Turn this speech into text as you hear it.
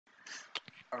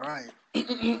All right.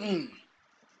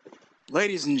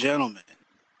 Ladies and gentlemen,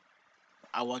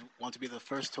 I want to be the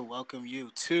first to welcome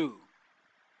you to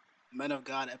Men of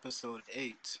God episode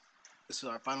 8. This is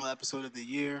our final episode of the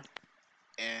year.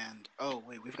 And, oh,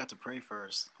 wait, we forgot to pray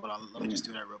first. Hold on, let me just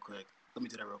do that real quick.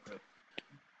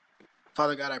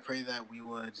 Father God, I pray that we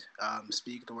would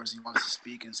speak the words you want us to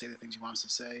speak and say the things you want us to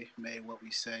say. May what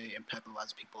we say impact the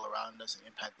lives of people around us and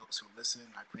impact those who listen.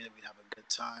 I pray that we have a good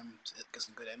time, get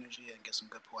some good energy, and get some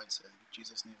good points in.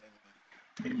 Jesus' name,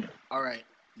 amen. Amen. All right.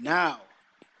 Now,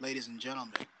 ladies and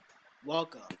gentlemen,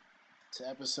 welcome to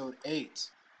episode 8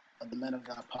 of the Men of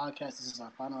God podcast. This is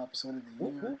our final episode of the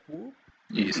year.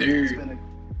 Yes, sir.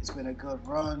 It's been a good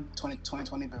run.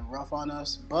 2020 been rough on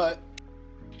us, but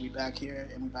we back here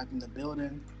and we back in the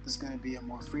building. This is going to be a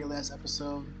more freelance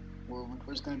episode where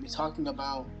we're just going to be talking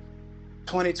about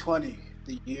 2020,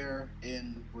 the year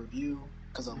in review,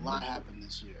 because a lot happened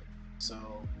this year. So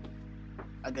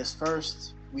I guess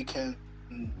first we can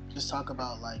just talk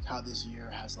about like how this year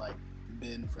has like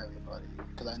been for everybody,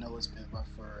 because I know it's been rough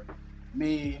for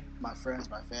me, my friends,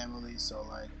 my family. So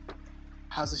like,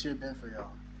 how's this year been for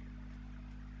y'all?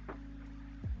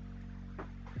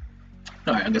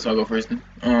 All right, I guess I'll go first then.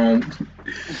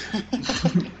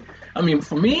 I mean,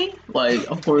 for me, like,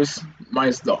 of course,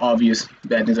 minus the obvious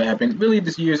bad things that happened. Really,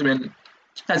 this year's been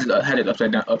had its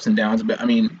ups and downs. But I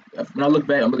mean, when I look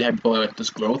back, I'm really happy for like,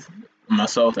 this growth in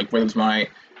myself, like whether it's my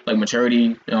like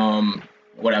maturity,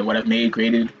 what I've made,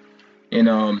 created, and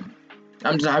I'm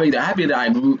just happy that I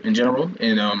grew in general,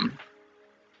 and I'm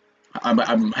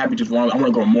happy to I want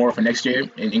to grow more for next year,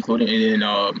 and including and then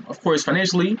of course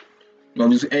financially,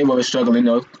 just everyone was struggling.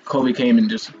 COVID came and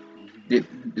just did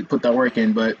put that work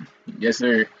in, but yes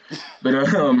sir. But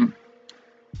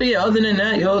but yeah, other than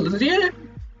that, yeah,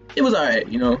 it was alright.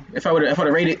 If I would have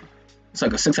rated, it's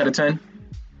like a 6 out of 10,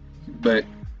 but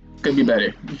could be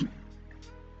better.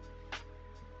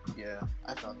 Yeah,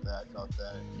 I felt that.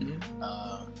 Mm-hmm.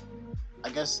 I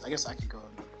guess I could go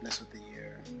next with the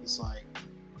year. It's like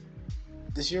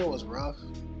this year was rough.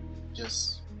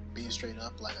 Just being straight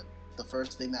up, like the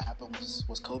first thing that happened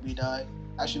was Kobe died.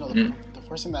 Actually, no, the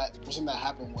first thing that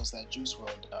happened was that Juice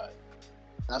WRLD died.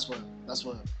 That's what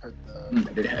hurt the.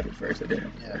 That did happen first.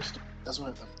 First. That's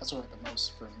what hurt the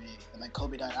most for me. And then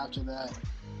Kobe died after that.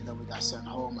 And then we got sent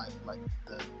home like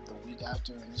the week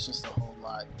after, and it's just a whole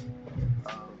lot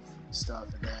of stuff.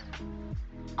 And then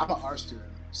I'm an art student,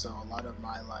 so a lot of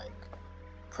my like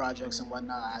projects and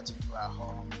whatnot I had to do at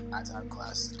home. I had to have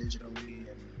classes digitally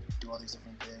and do all these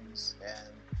different things.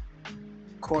 And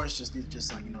of course, just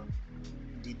like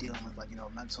dealing with like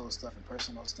mental stuff and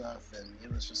personal stuff, and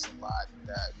it was just a lot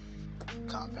that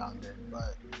compounded.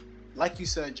 But like you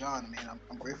said, John, I mean,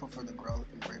 I'm grateful for the growth.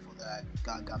 I'm grateful that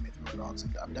God got me through it all. So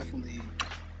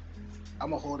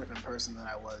I'm a whole different person than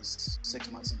I was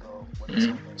 6 months ago when this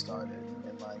whole thing started,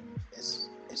 and like it's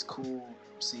cool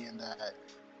seeing that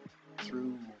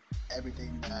through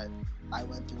everything that I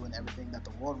went through and everything that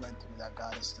the world went through, that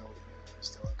God is still here, is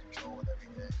still in control of everything.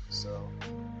 So,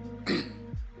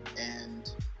 and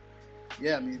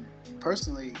yeah, I mean,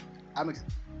 personally, I'm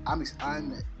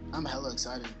hella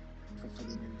excited for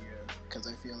the new year, because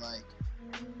I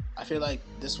feel like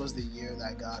this was the year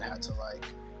that God had to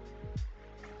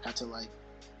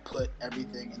put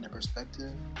everything into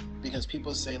perspective, because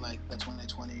people say like that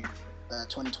 2020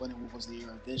 was the year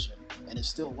of vision, and it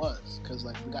still was, because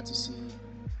like we got to see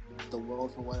the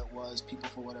world for what it was, people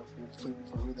for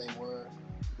who they were.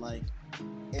 Like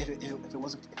if it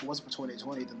wasn't for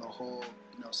 2020, then the whole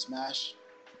Smash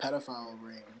pedophile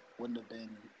ring wouldn't have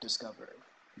been discovered,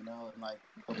 and like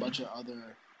a bunch of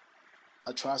other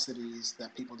atrocities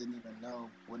that people didn't even know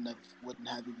wouldn't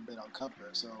have even been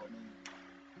uncovered. So I mean,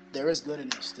 there is good in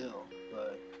it still,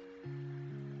 but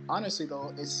honestly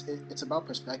though, it's about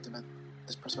perspective.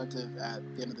 It's perspective at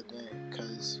the end of the day,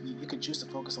 because you can choose to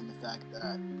focus on the fact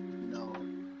that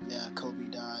yeah, Kobe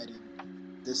died and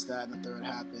this, that, and the third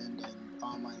happened, and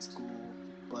online school,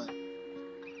 but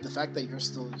the fact that you're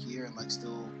still here and like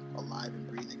still alive and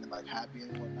breathing and like happy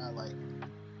and whatnot, like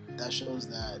that shows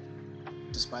that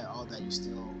despite all that, you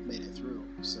still made it through.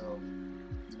 So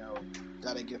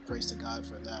gotta give praise to God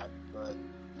for that. But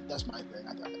that's my thing.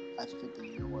 I think the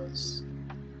year was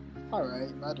all right.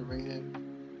 If I had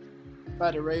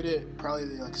to rate it, probably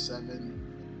like 7,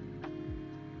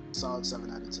 solid 7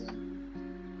 out of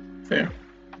 10. Fair.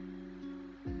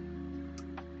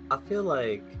 I feel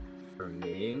like for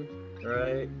me,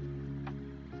 right,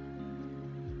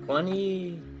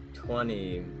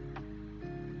 2020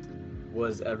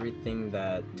 was everything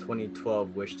that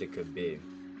 2012 wished it could be.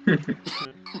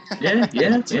 Yeah.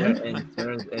 In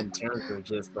terms of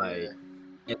just like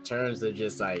in terms of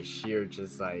just like sheer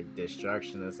just like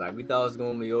destruction, it's like we thought it was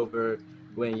gonna be over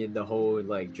when the whole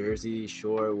like Jersey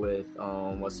Shore with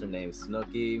what's her name,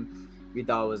 Snooki. We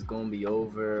thought it was gonna be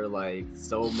over like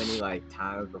so many like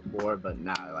times before, but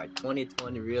nah, like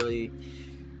 2020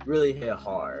 really hit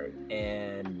hard.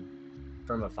 And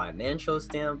from a financial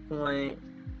standpoint,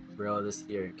 bro, this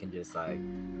year can just like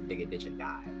dig a ditch and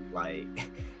die. Like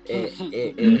it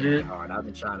hit me Mm-hmm. hard. I've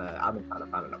been trying to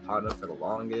find an apartment for the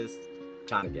longest,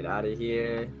 trying to get out of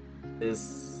here.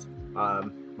 This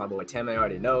my boy Tame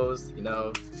already knows,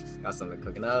 got something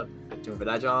cooking up. Stay tuned for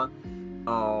that, John.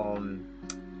 Um,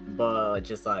 but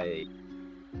just like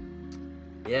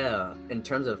yeah, in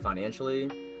terms of financially,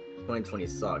 2020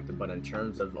 sucked. But in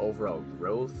terms of overall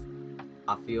growth,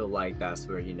 I feel like that's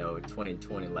where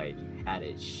 2020 like had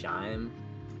its shine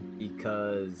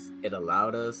because it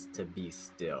allowed us to be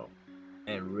still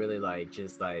and really like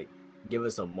just like give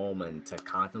us a moment to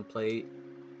contemplate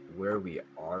where we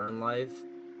are in life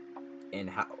and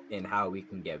how we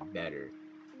can get better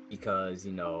because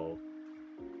no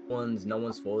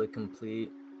one's fully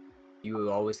complete.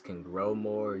 You always can grow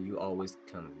more, you always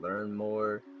can learn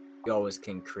more, you always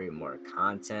can create more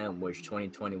content, which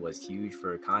 2020 was huge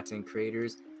for content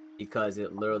creators because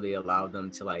it literally allowed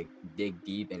them to like dig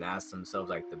deep and ask themselves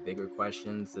like the bigger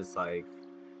questions. It's like,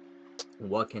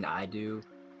 what can I do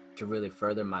to really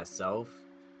further myself?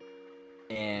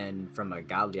 And from a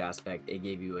godly aspect, it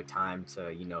gave you a time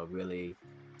to really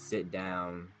sit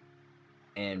down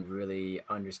and really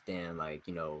understand like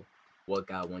what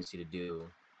God wants you to do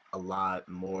a lot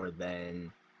more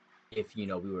than if we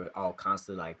were all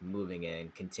constantly like moving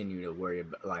and continue to worry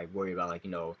about like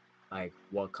like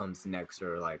what comes next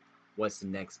or like what's the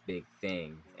next big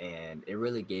thing. And it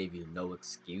really gave you no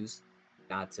excuse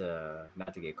not to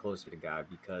get closer to God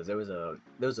because there was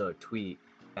a tweet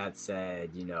that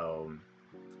said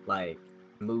like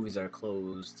movies are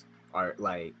closed, art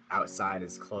like outside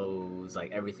is closed,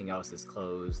 like everything else is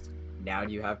closed. Now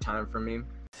do you have time for me?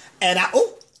 And I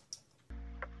oh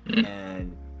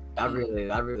And that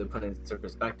really put it into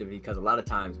perspective because a lot of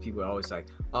times people are always like,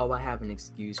 oh, I have an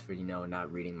excuse for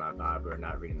not reading my Bible or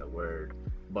not reading the word.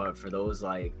 But for those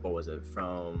like what was it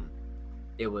from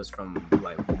it was from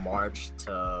like March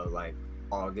to like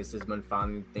August is when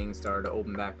finally things started to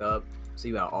open back up. So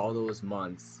you had all those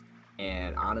months,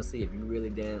 and honestly, if you really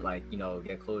didn't like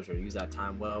get closure, use that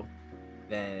time well,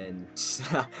 then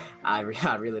I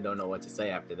really don't know what to say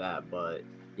after that. But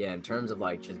yeah, in terms of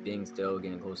like just being still,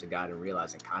 getting close to God, and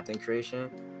realizing content creation,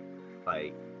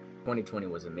 like 2020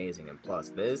 was amazing. And plus,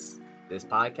 this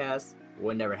podcast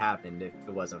would never happen if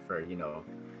it wasn't for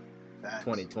Facts.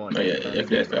 2020 Oh yeah, because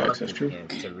if it that's gave facts, us that's the true.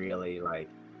 chance to really like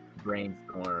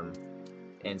brainstorm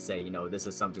and say, this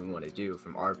is something we want to do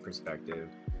from our perspective,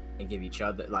 and give each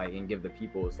other like and give the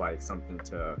people's like something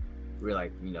to really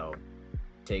like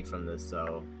take from this.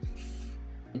 So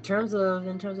in terms of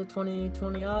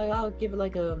 2020, I'll give it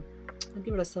like I'll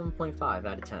give it a 7.5 out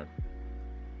of 10.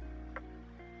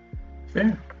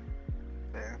 Fair.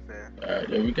 Fair, fair.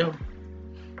 There we go.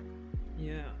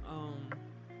 Yeah,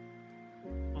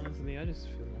 honestly, I just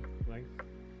feel like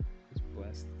was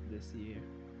blessed this year,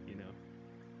 you know.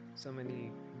 So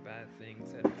many bad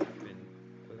things had happened,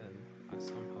 but then I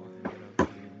somehow ended up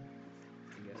being,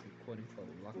 I guess, quote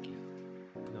unquote, lucky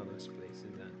in all those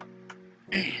places. And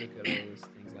if you look at all those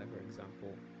things, like for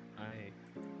example, I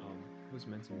was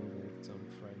meant to move in with some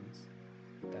friends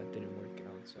that didn't work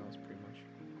out, so I was pretty much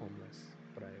homeless,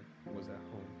 but I was at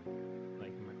home,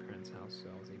 like in my parents' house, so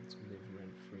I was able to live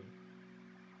rent free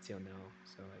till now.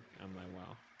 So like I'm like,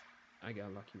 wow, I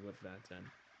got lucky with that. And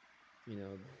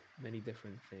many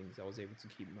different things. I was able to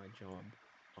keep my job,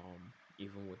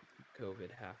 even with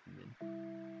COVID happening.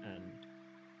 And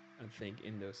I think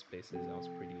in those spaces, I was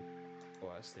pretty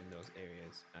blessed in those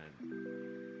areas.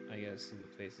 And I guess in the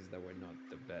places that were not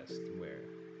the best, where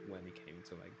when it came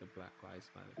to like the Black Lives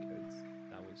Matter kids,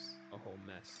 that was a whole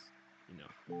mess, you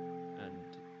know,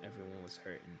 and everyone was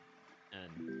hurting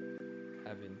and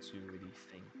having to really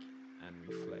think and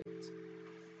reflect.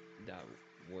 That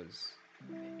was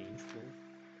painful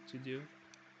to do,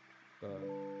 but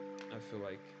I feel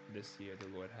like this year the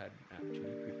Lord had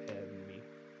actually prepared me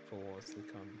for what was to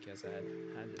come because I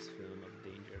had this feeling of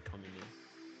danger coming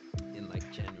in like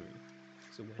January.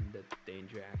 So when the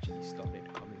danger actually started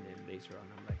coming in later on,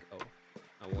 I'm like, oh,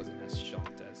 I wasn't as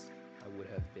shocked as I would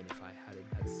have been if I hadn't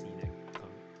had seen it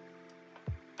coming.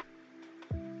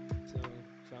 So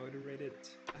if I were to rate it,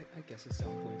 I guess a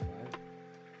 7.5.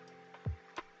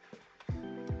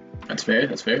 That's fair.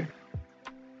 That's fair.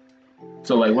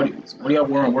 So like, Yeah, what do y'all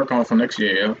want to work on for next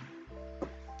year, yo?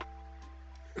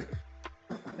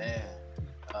 man.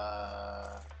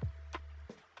 Uh,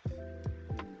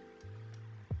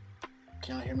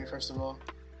 Can y'all hear me first of all?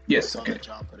 I Yes, saw okay. that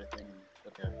John put a thing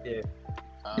in. Okay.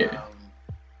 Yeah. Yeah.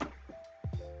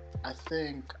 I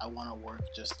think I want to work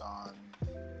just on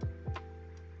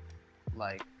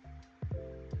like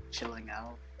chilling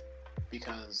out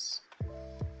because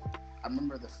I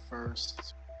remember the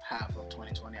first half of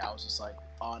 2020, I was just like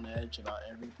on edge about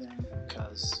everything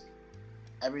because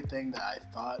everything that I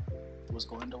thought was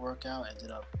going to work out ended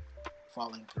up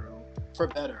falling through for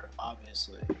better,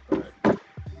 obviously. But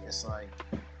it's like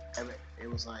it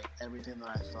was like everything that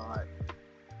I thought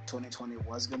 2020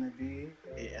 was gonna be,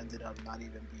 it ended up not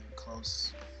even being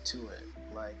close to it.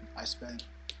 Like I spent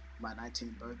my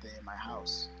 19th birthday in my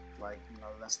house. Like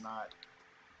that's not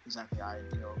exactly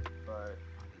ideal, but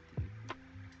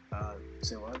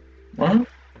say what? Uh-huh.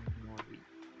 More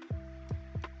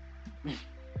deep.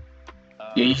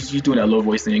 Yeah, Um, you doing that low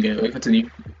voice thing again. Wait, continue.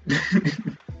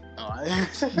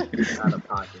 Out of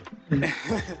pocket.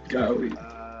 Golly.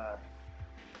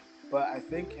 But I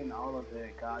think in all of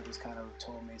it, God just kind of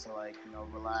told me to like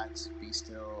relax, be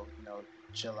still,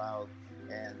 chill out,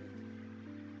 and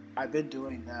I've been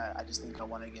doing that. I just think I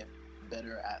want to get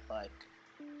better at like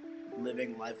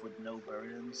living life with no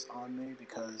burdens on me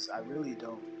because I really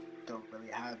don't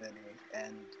really have any,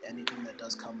 and anything that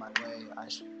does come my way,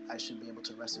 I should be able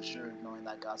to rest assured knowing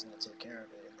that God's going to take care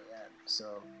of it in the end.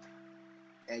 So,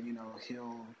 and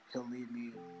he'll lead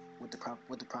me with the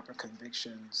proper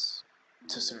convictions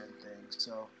to certain things.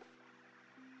 So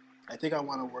I think I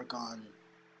want to work on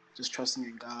just trusting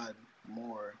in God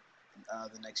more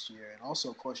the next year, and also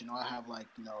of course I have like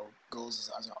goals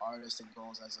as an artist and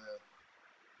goals as a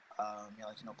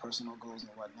like personal goals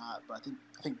and whatnot. But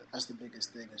I think that's the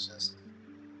biggest thing is just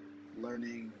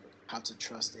learning how to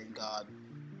trust in God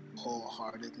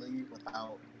wholeheartedly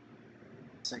without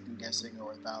second guessing or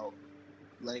without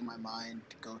letting my mind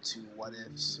go to what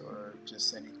ifs or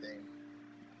just anything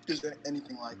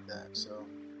like that. So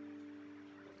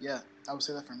yeah, I would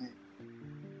say that for me.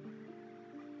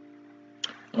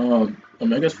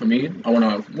 I guess for me, I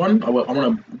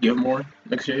wanna give more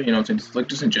next year. You know, what I'm saying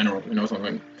just in general. You know,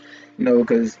 something. You know,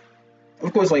 because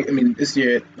of course, like I mean, this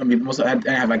year, I mean, most I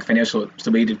didn't have like financial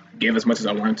stability to give as much as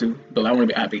I wanted to, but I want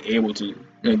to be able to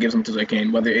give as much as I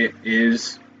can, whether it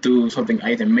is through something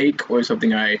I can make or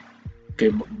something I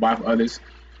can buy for others.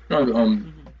 You know,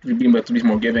 Mm-hmm. to be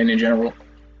more giving in general,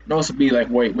 and also be like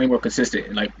way more consistent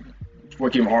and like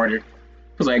work even harder.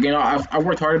 Because like I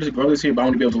worked harder to grow this year, but I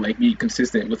want to be able to like be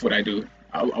consistent with what I do.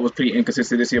 I was pretty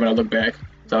inconsistent this year when I look back,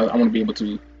 so I want to be able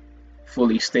to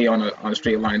fully stay on a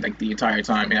straight line like the entire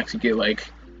time and actually get like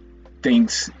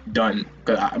things done.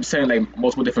 Cause I'm setting like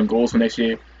multiple different goals for next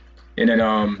year, and then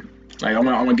like I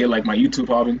want to get like my YouTube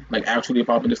popping, like actually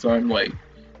popping this time. Like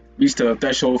reach the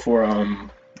threshold for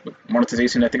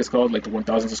monetization. I think it's called like the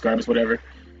 1,000 subscribers, whatever.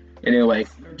 And then like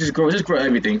Yes, sir. just grow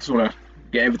everything. Just wanna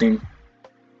get everything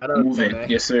Shout out to moving. man.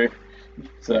 Yes, sir.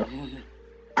 So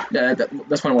yeah,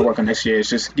 that's what I want to work on next year. It's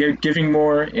just giving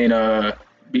more and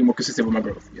being more consistent with my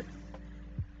growth. Yeah.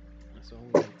 That's all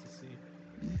we like to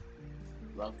see.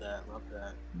 Love that. Love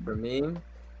that. For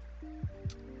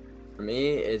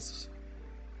me, it's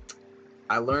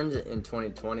I learned in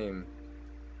 2020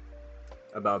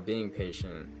 about being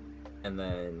patient, and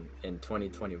then in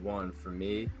 2021, for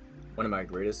me, one of my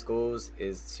greatest goals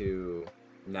is to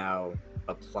now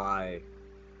apply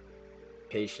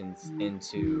patience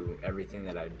into everything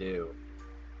that I do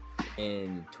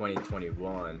in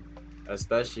 2021,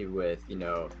 especially with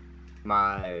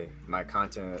my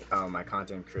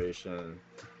content creation,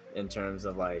 in terms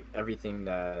of like everything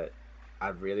that I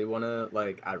really want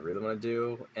to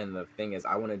do. And the thing is,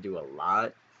 I want to do a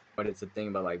lot, but it's a thing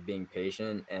about like being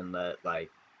patient and let like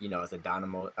as a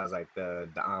dynamo as like the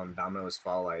dominoes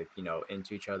fall like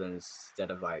into each other,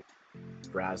 instead of like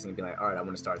grasping and being like, all right, I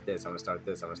want to start this, I want to start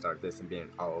this, I want to start this, and being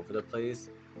all over the place,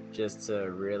 just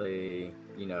to really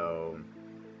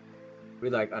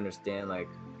really like understand like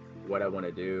what I want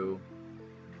to do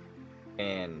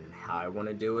and how I want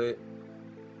to do it.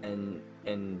 And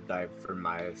like for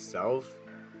myself,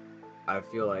 I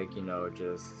feel like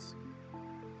just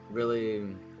really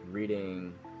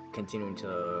reading, continuing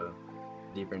to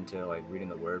deeper into like reading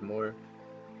the word more,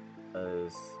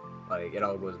 as like it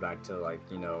all goes back to like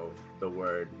the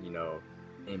word,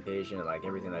 impatient, like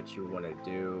everything that you want to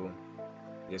do,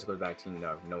 it just goes back to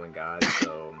knowing God.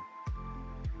 So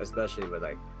especially with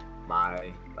like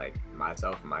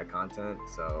myself and my content,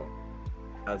 so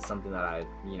that's something that I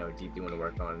deeply want to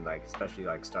work on, like especially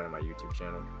like starting my YouTube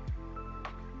channel.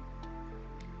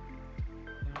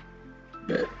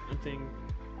 Yeah. But I think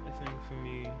I think for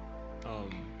me,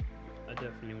 I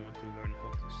definitely want to learn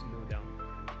how to slow down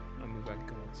and move at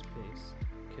God's pace.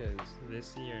 because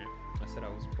this year I said I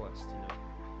was blessed, you know.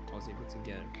 I was able to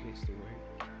get a place to work,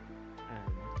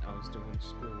 and I was doing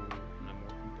school, and I'm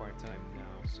working part-time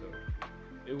now, so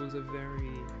it was a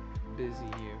very busy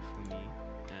year for me,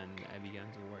 and I began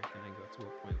to work, and I got to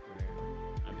a point where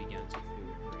I began to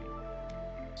feel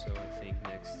drained. So I think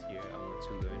next year I want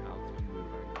to learn how to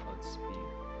move at God's speed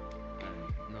and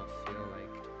not feel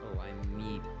like, oh, I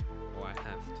need or I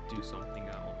have to do something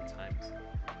at all times,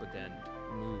 but then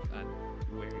move at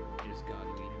where is God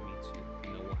leading me to?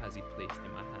 You know, what has He placed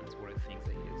in my hands? What are things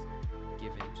that He has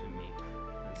given to me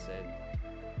and said,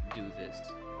 do this?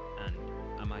 And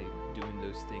am I doing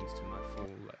those things to my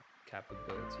full like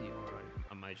capability, or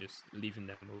am I just leaving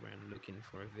them over and looking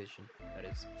for a vision that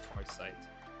is farsight?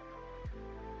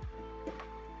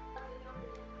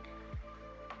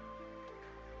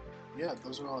 Yeah,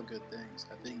 those are all good things.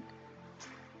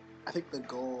 I think the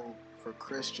goal for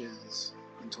Christians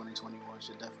in 2021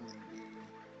 should definitely be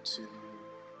to,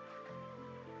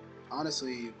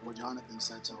 honestly, what Jonathan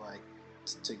said, to like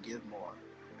to give more,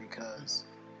 because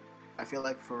I feel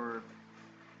like for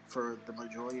the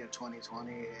majority of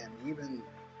 2020, and even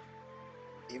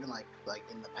like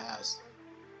in the past,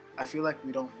 I feel like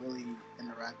we don't really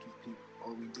interact with people,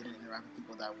 or we didn't interact with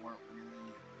people that weren't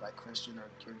really like Christian, or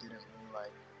didn't really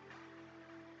like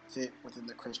fit within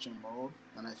the Christian mold,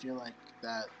 and I feel like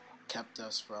that kept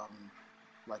us from,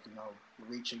 like,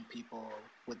 reaching people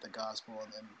with the gospel,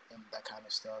 and that kind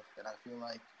of stuff. And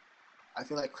I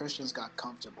feel like Christians got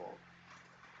comfortable,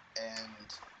 and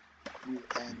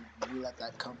we let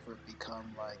that comfort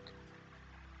become like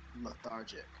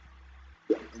lethargic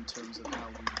in terms of how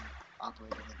we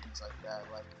operated and things like that.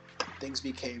 Like, things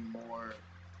became more,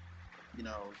 you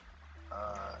know,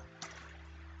 uh,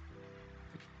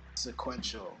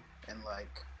 sequential, and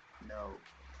like, you know,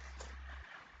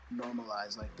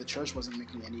 normalized. Like, the church wasn't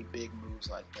making any big moves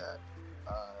like that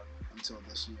until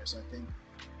this year. So I think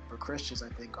for Christians, I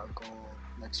think our goal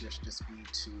next year should just be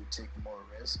to take more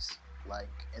risks. Like,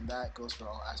 and that goes for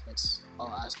all aspects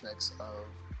of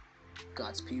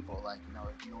God's people. Like,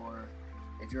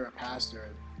 if you're a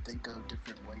pastor, think of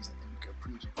different ways that you could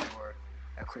preach. If you're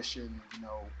a Christian,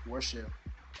 worship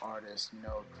artist,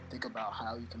 think about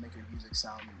how you can make your music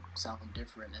sound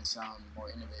different and sound more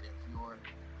innovative. If you're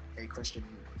a Christian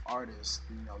artist,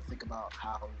 think about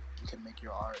how you can make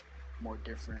your art more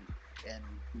different and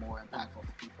more impactful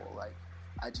for people. Like,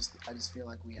 I just feel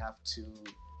like we have to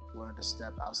learn to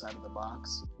step outside of the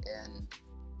box and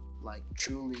like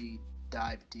truly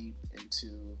dive deep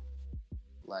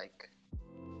like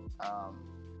um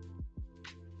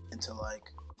into like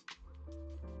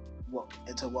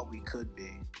what we could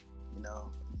be, you know,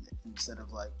 instead of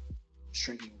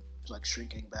shrinking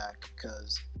shrinking back,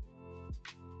 because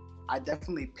I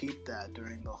definitely peeped that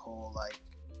during the whole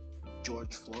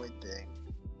George Floyd thing,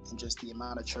 and just the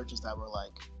amount of churches that were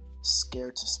like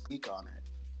scared to speak on it.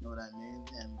 You know what I mean?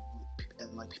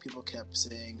 And like people kept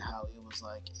saying how it was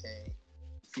like a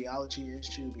theology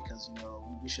issue, because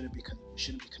we shouldn't be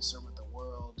concerned with the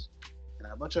world,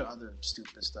 and a bunch of other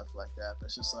stupid stuff like that. But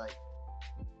it's just like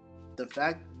the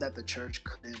fact that the church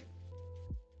couldn't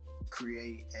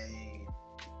create a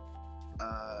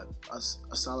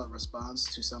solid response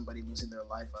to somebody losing their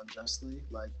life unjustly,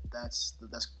 like that's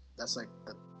like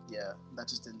the yeah, that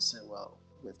just didn't sit well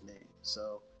with me.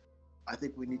 So I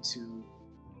think we need to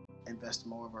invest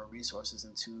more of our resources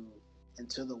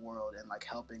into the world, and like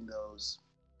helping those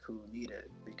who need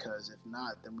it, because if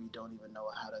not, then we don't even know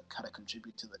how to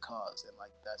contribute to the cause, and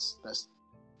like that's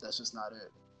just not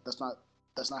it. That's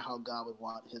not how God would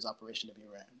want His operation to be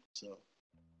ran. So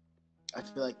I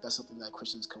feel like that's something that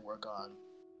Christians can work on,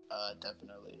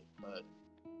 definitely. But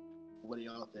what do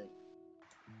y'all think?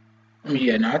 I mean,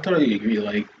 yeah, no, I totally agree.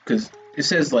 Like, because it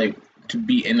says like to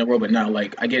be in the world, but not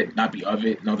like I get it, not be of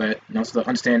it. Know that, still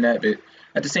understand that, but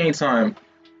at the same time,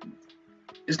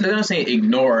 it's not saying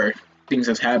ignore things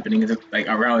that's happening like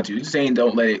around you. It's saying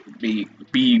don't let it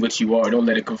be what you are. Don't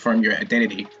let it confirm your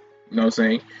identity. You know what I'm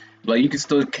saying? Like you can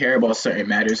still care about certain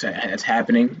matters that's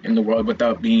happening in the world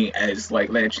without being as like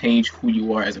let it change who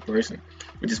you are as a person,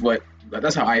 which is what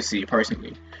that's how I see it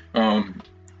personally. Um,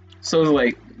 so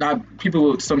like not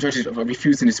people some churches are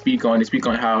refusing to speak on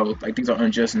how like things are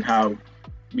unjust and how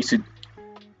we should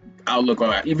outlook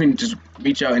or even just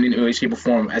reach out in any way, shape, or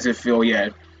form as if feel yeah,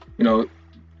 you know,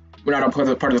 we're not a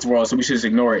part of this world, so we should just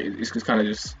ignore it. It's just kind of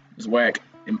just whack,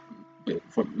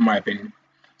 for my opinion.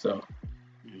 So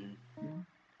Mm-hmm.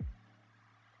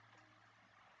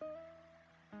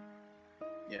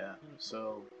 Yeah. I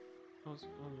So was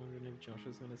wondering if Josh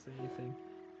was gonna say anything.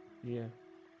 Yeah.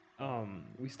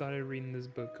 We started reading this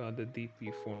book called The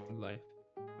Deeply Formed Life.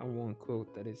 And one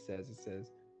quote that it says,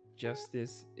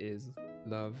 justice is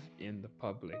love in the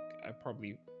public. I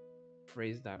probably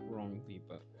phrased that wrongly,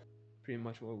 but pretty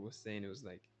much what we were saying, it was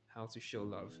like how to show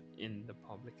love in the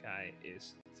public eye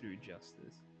is through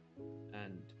justice.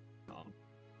 And um,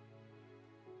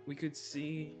 we could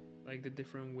see like the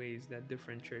different ways that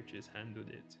different churches handled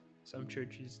it. Some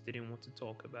churches didn't want to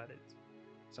talk about it.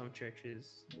 Some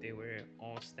churches, they were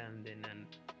all standing and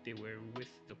they were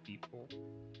with the people.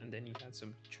 And then you had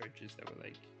some churches that were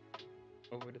like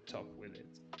over the top with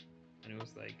it. And it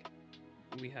was like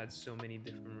we had so many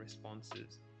different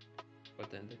responses. But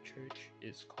then the church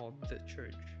is called the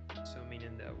church. So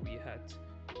meaning that we had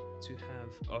to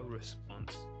have a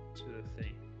response to the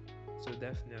thing. So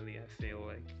definitely, I feel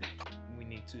like we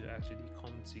need to actually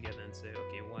come together and say,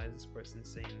 okay, why is this person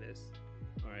saying this?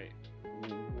 All right,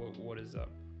 what is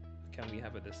up? Can we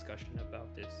have a discussion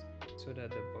about this so that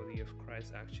the body of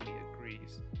Christ actually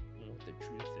agrees on what the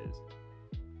truth is?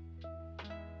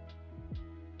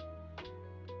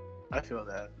 I feel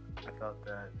that. I felt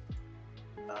that.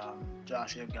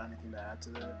 Josh, you have got anything to add to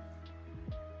that?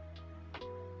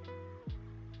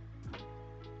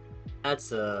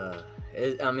 That's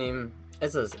I mean,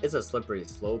 it's a slippery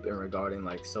slope in regarding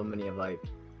like so many of like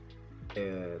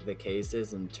the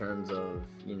cases in terms of,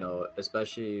 you know,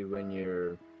 especially when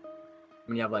you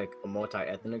have like a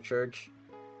multi-ethnic church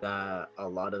that a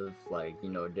lot of like, you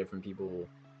know, different people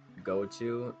go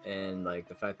to, and like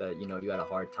the fact that, you know, you had a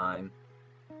hard time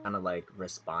kind of like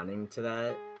responding to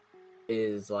that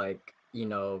is like, you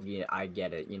know, yeah, I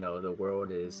get it, you know, the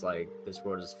world is like, this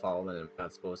world is fallen and we're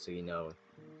not supposed to, you know,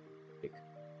 like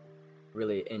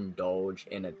really indulge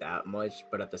in it that much,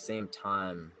 but at the same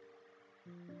time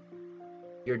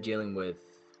you're dealing with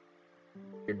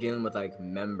like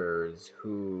members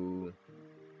who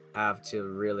have to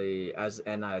really, as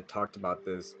and I talked about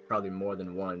this probably more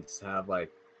than once, have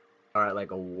like are at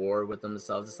like a war with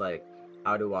themselves. It's like,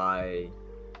 how do I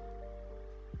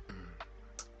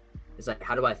it's like,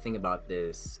 how do I think about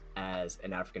this as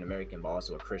an African American but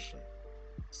also a Christian?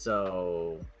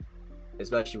 So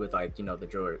especially with like, you know, the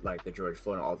George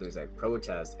Floyd and all these like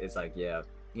protests, it's like, yeah,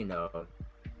 you know,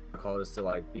 I call this to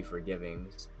like be forgiving,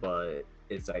 but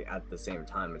it's like at the same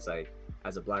time, it's like,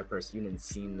 as a black person, you didn't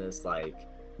see this like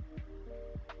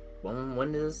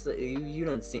when is you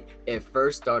didn't see it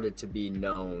first started to be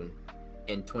known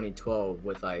in 2012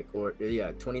 with like, or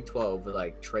yeah, 2012 with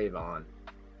like Trayvon.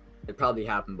 It probably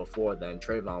happened before then.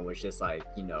 Trayvon was just like,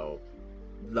 you know,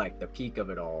 like the peak of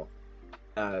it all.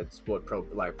 It's what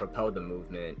propelled the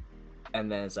movement.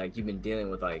 And then it's like you've been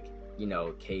dealing with like, you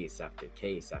know, case after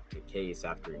case after case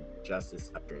after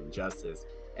injustice.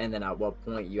 And then at what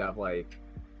point you have like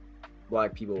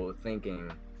black people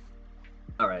thinking,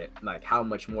 all right, like how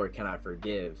much more can I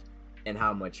forgive, and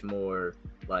how much more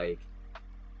like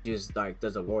just like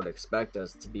does the Lord expect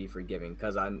us to be forgiving?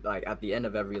 Because I'm like at the end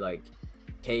of every like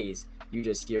case, you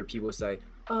just hear people say,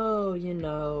 "Oh, you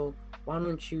know, why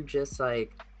don't you just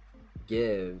like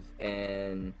give?"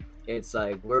 And it's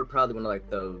like we're probably one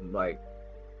of like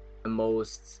the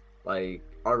most like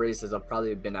our races have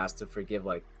probably been asked to forgive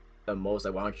like the most.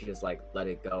 Like, why don't you just like let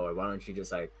it go, or why don't you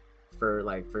just like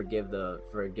forgive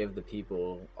the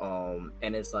people?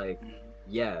 And it's like,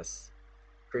 yes,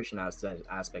 Christian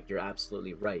aspect, you're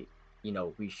absolutely right. You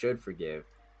know, we should forgive,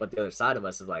 but the other side of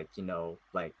us is like, you know,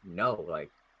 like no,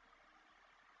 like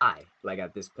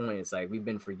at this point, it's like we've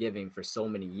been forgiving for so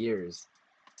many years.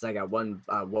 It's like at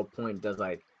what point does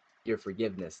like your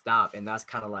forgiveness stop? And that's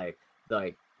kind of like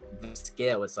the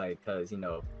scale. It's like, because you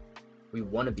know we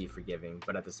want to be forgiving,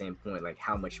 but at the same point, like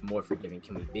how much more forgiving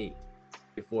can we be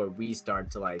before we start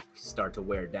to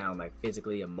wear down, like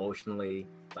physically, emotionally,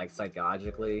 like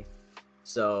psychologically?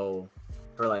 So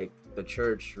for like the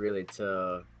church really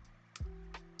to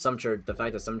the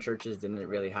fact that some churches didn't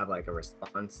really have like a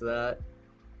response to that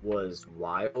was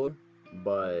wild,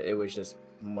 but it was just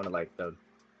one of like the,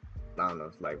 I don't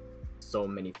know, like so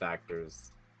many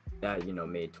factors that, you know,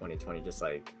 made 2020 just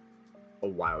like a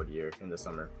wild year in the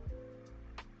summer.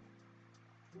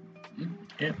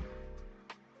 Yeah.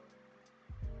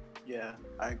 Yeah,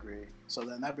 I agree. So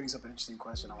then that brings up an interesting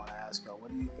question I want to ask y'all. What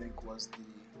do you think was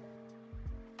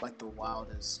the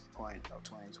wildest point of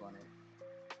 2020?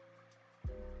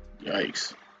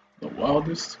 Yikes. The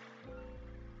wildest?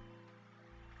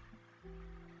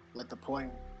 Like the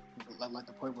point, like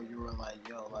the point where you were like,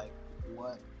 yo,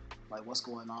 what, what's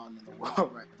going on in the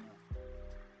world right now?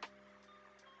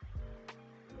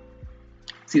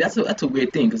 See, that's a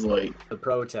weird thing, because like, The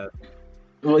protest.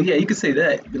 well, yeah, you could say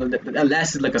that. You know, that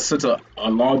lasted like such a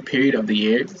long period of the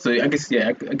year. So I guess, yeah,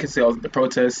 I could say all the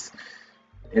protests,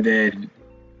 and then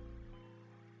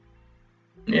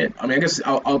Yeah, I mean, I guess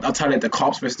I'll tie that the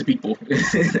cops versus the people.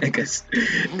 I guess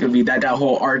could be that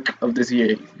whole arc of this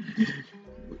year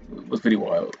was pretty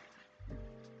wild.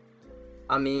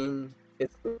 I mean,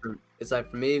 it's like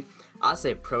for me, I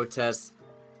say protests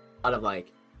out of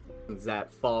like things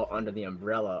that fall under the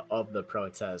umbrella of the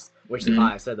protest, which is Mm-hmm.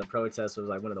 why I said the protest was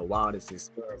like one of the wildest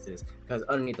experiences. Because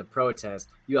underneath the protest,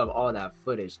 you have all that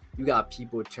footage. You got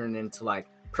people turning into like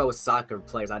pro soccer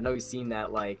players. I know you've seen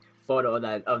that like photo of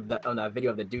that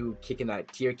video of the dude kicking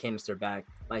that tear canister back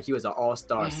like he was an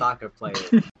all-star soccer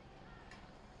player.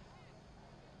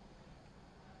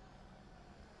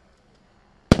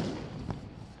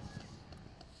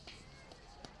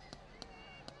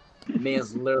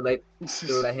 Man's literally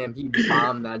threw at him. He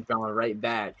bombed that John right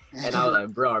back. And I was like,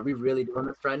 bro, are we really doing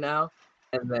this right now?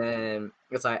 And then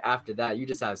it's like after that, you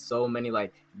just had so many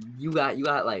like you got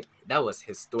like that was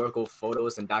historical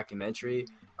photos and documentary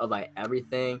of like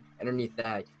everything. Underneath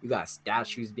that, you got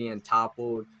statues being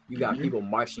toppled. You got Mm-hmm. people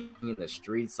marching in the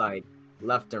streets like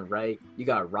left and right. You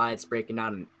got riots breaking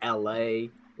out in LA.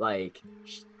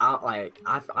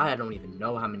 I don't even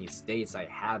know how many states I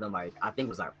had them. Like I think it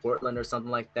was like Portland or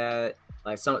something like that.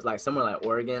 Like somewhere like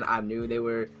Oregon. I knew they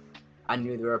were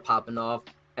popping off.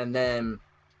 And then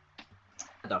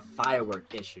the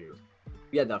firework issue.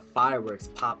 We had the fireworks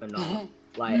popping off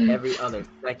like Mm-hmm. every other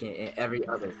second in every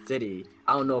other city.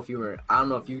 I don't know if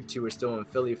you two were still in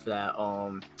Philly for that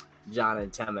John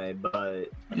and Teme, but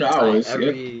No, it's I like was,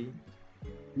 yeah.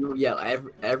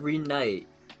 every night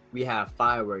we have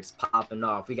fireworks popping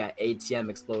off. We got ATM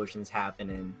explosions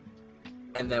happening,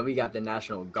 and then we got the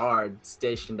National Guard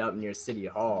stationed up near City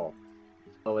Hall.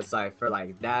 So it's like for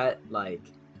that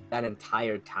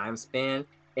entire time span,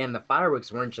 and the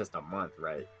fireworks weren't just a month,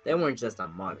 right? They weren't just a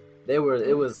month.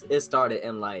 It started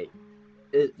in like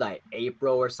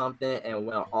April or something, and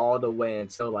went all the way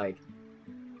until like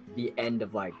the end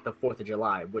of like the 4th of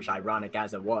July, which ironic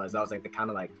as it was, that was like the kind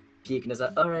of like peak, and it's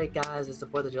like, all right, guys, it's the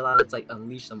 4th of July, let's like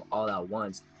unleash them all at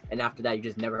once. And after that, you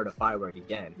just never heard a firework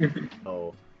again.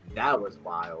 So that was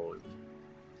wild.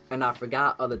 And I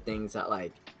forgot other things that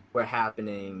like were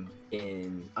happening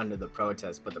in under the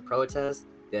protest, but the protest,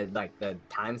 the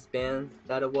time span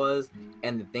that it was,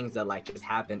 and the things that like just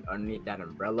happened underneath that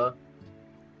umbrella,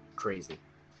 crazy.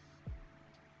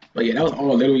 But yeah, that was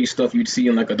all literally stuff you'd see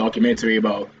in like a documentary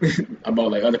about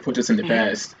about like other protests in the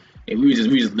past. And we were just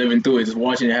living through it, just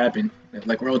watching it happen,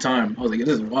 like real time. I was like, this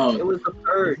is It wild. was the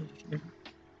purge.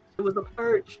 It was the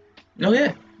purge. No,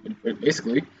 yeah,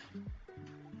 basically,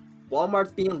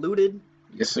 Walmart's being looted.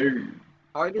 yes, sir.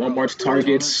 Target's being Walmart's, looted.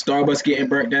 Targets, Starbucks getting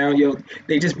burnt down. Yo,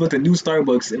 they just built a new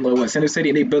Starbucks in like, what, Center City,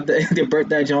 and they built that they burnt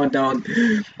that joint down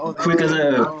Oh, they quick as did.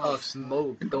 a. Oh snap!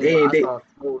 They, I they saw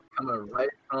smoke coming right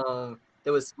from.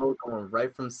 There was smoke going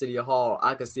right from City Hall.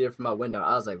 I could see it from my window.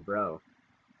 I was like, bro,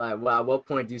 like, well, at what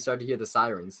point do you start to hear the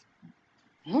sirens?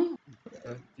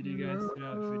 Did you guys see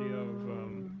that video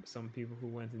of some people who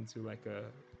went into like a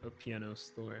piano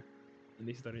store and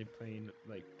they started playing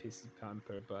like Pissy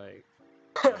Pamper by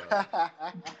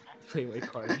Playboy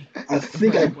Cardi? I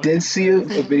think I Like what did is see that?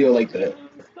 a video like that.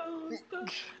 Like,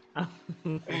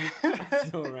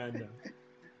 so random.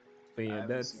 But I yeah,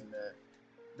 haven't seen that.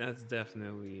 that's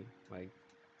definitely like,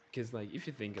 because like if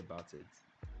you think about it,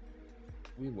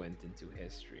 we went into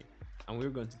history and we are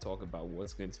going to talk about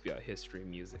what's going to be our history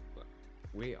music, but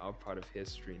we are part of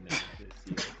history now this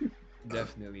year.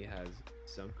 Definitely has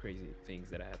some crazy things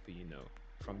that happen,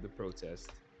 from the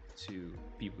protest to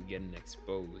people getting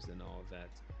exposed and all that.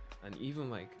 And even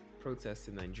like protests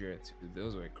in Nigeria too,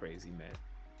 those were crazy, man.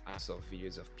 I saw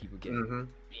videos of people getting Mm-hmm.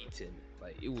 beaten,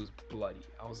 like it was bloody.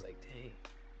 I was like, dang,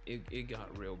 it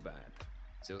got real bad.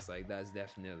 So it's like that's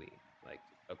definitely like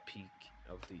a peak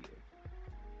of the year.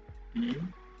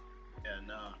 Yeah,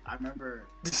 no. I remember.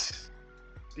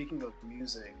 Speaking of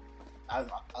music, I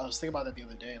was thinking about that the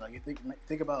other day. Like, you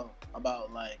think about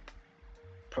like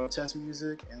protest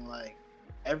music, and like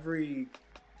every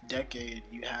decade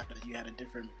you had a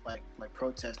different like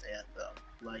protest anthem.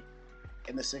 Like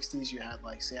in the '60s you had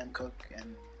like Sam Cooke,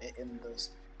 and in the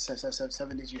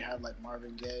 '70s you had like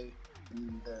Marvin Gaye.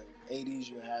 In the '80s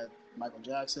you had Michael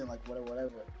Jackson, like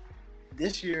whatever.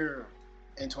 This year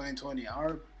in 2020,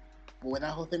 when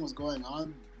that whole thing was going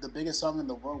on, the biggest song in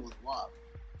the world was WAP.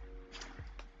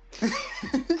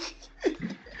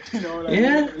 You know what I mean?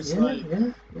 Yeah, It's yeah, like,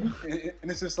 yeah,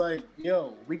 and it's just like,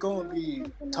 yo, we gonna be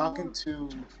talking to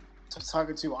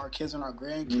our kids and our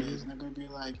grandkids, and they're gonna be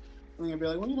like,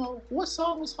 well, what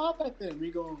song was hot back then?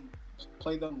 We gonna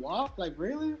play them WAP? Like,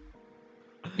 really?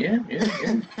 yeah, yeah,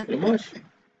 yeah. Pretty much.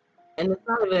 And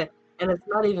it's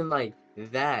not even like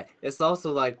that. It's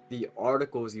also like the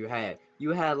articles you had.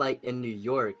 You had like in New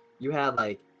York, you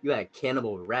had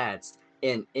cannibal rats.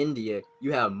 In India,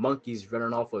 you have monkeys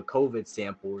running off with COVID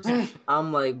samples.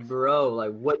 I'm like, bro,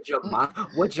 like what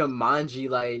Jumanji,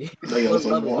 like Like, I what was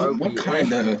like, level are what we in?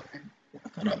 kind of,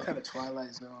 What kind of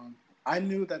Twilight Zone? I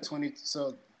knew that 20.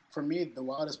 So for me, the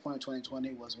wildest point of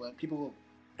 2020 was when people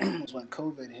was when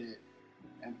COVID hit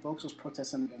and folks was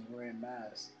protesting against wearing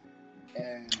masks.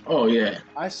 And oh yeah.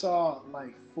 I saw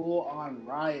like full on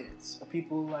riots of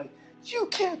people like, you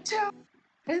can't tell,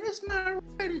 and it's not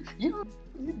right. You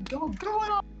don't go it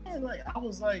on. Like I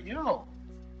was like, yo,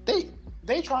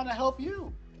 they trying to help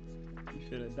you. You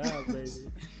should have died, baby.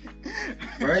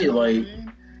 Right, You know what I like,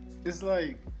 mean? It's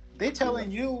like they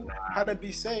telling you how to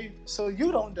be safe so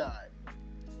you don't die,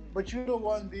 but you're the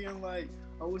one being like,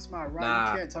 oh, it's my right.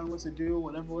 Nah, You can't tell me what to do,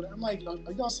 whatever. I'm like,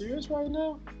 are y'all serious right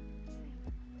now?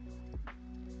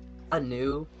 I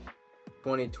knew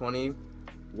 2020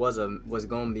 was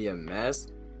gonna be a mess.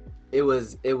 It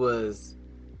was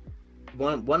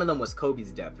one of them was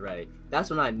Kobe's death, right? That's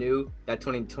when I knew that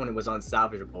 2020 was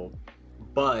unsalvageable.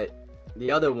 But the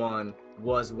other one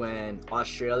was when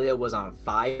Australia was on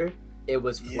fire, it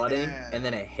was flooding, Yeah, and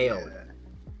then it hailed.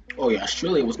 yeah. oh yeah,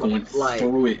 Australia was going Like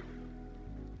through it.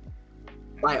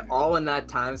 like all in that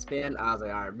time span, I was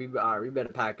like, all right, we better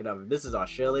pack it up. If this is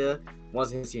Australia,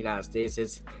 once it hits the United States,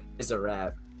 it's a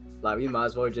wrap. Like we might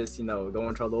as well just go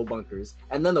into our little bunkers.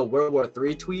 And then the World War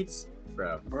III tweets,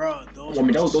 bro. Bro, those I mean,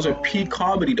 were those are so peak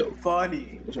comedy though.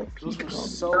 funny. Those are peak Those were comedy.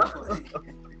 so funny.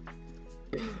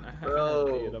 I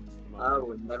Bro, made up my I mind.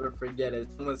 would never forget it.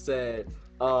 Someone said,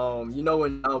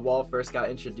 when John Wall first got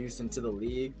introduced into the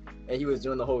league and he was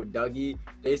doing the whole Dougie,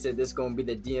 they said this gonna be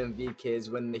the DMV kids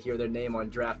when they hear their name on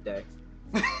draft day.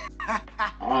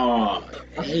 Oh,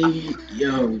 hey,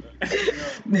 yo.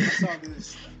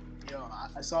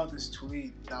 I saw this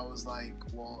tweet that was like,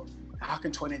 well, how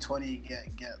can 2020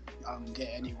 get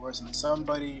any worse? And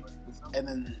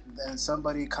then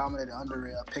somebody commented under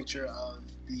it a picture of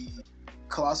the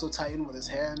colossal titan with his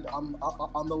hand on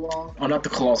the wall. Oh, not the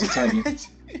Colossal Titan.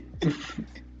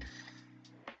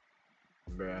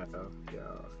 Bro,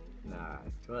 yo, nah,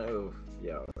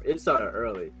 it started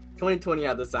early. 2020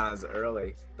 had the signs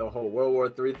early. The whole World War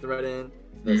III threat in.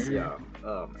 This, Mhm.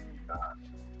 oh my god.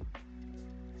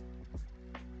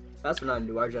 That's when I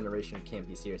knew our generation can't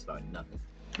be serious about nothing.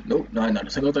 Nope, not a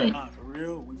single thing. Nah, for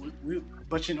real.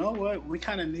 But you know what? We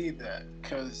kind of need that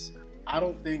because I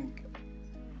don't think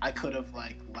I could have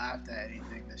like laughed at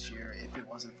anything this year if it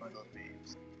wasn't for those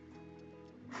memes.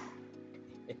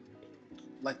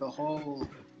 Like the whole,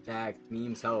 Fact,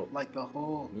 memes help. like the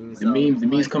whole, Memes The help. memes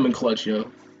like, come in clutch, yo.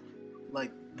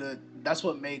 like that's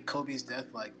what made Kobe's death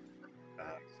like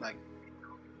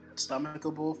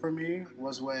stomachable for me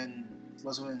was when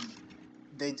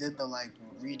they did the like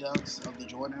redux of the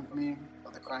Jordan meme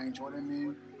of the crying Jordan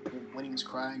meme when he was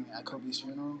crying at Kobe's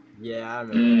funeral. Yeah, I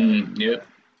remember that. Yep.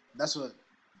 That's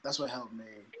what helped me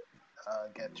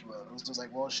get through it. It was just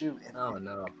like, well, shoot. Oh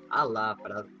no, I laugh,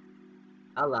 but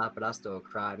I still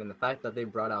cried. And the fact that they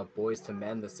brought out Boys to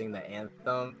Men to sing the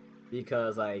anthem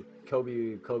because like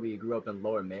Kobe grew up in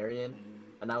Lower Marion,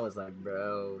 and I was like,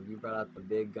 bro, you brought out the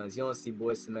big guns. You don't see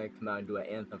Boys to Men come out and do an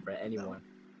anthem for anyone.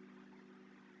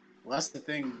 Well, that's the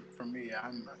thing for me.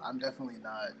 I'm definitely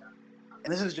not.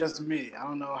 And this is just me. I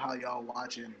don't know how y'all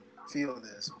watching feel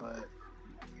this, but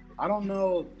I don't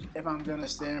know if I'm gonna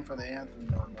stand for the anthem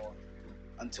no more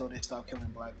until they stop killing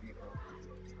black people.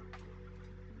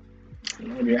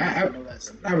 I mean, I know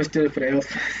that's I was still for the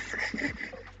health.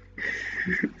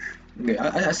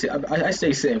 Yeah, I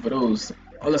stay sitting for those.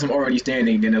 Unless I'm already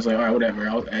standing, then it's like, all right, whatever.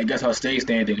 I guess I'll stay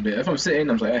standing. But if I'm sitting,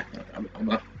 I'm like,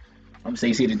 I'm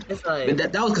stay seated. It's But like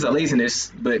that was because of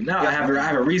laziness. But now I have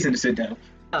a reason to sit down.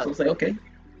 So it's like, okay. you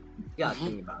gotta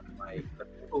think about it. Like the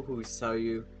people who tell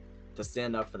you to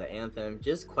stand up for the anthem,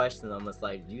 just question them. It's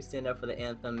like, do you stand up for the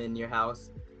anthem in your house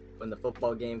when the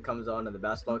football game comes on and the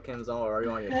basketball comes on, or are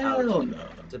you on your couch Hell no.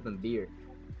 sipping beer?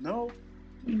 no.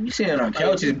 You sitting on Like,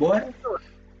 couches, boy.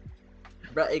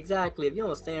 Bro, exactly. If you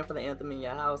don't stand for the anthem in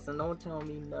your house, then don't tell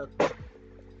me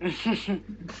nothing.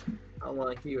 I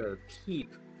want to hear a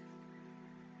peep.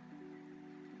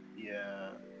 Yeah,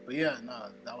 but yeah, no,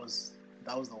 that was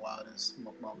the wildest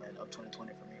moment of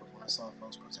 2020 for me was when I saw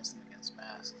folks protesting against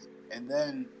masks, and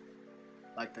then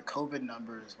like the COVID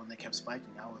numbers when they kept spiking,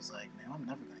 I was like, man, I'm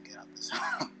never gonna get out this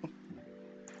house.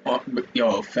 But,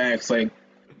 yo, facts. Like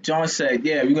John said,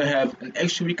 yeah, we're gonna have an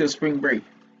extra week of spring break.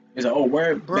 It's like, oh,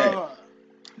 where? Bet. Bruh.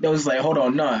 That was like, hold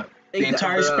on, nah. The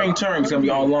entire spring term is gonna be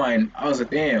online. I was like,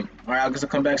 damn. All right, I guess I'll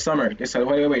come back summer. They said,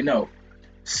 wait, no.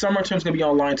 Summer term's gonna be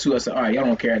online too. I said, all right, y'all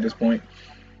don't care at this point.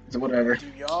 So whatever. Do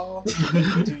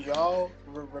y'all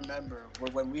remember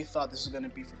when we thought this was gonna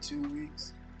be for 2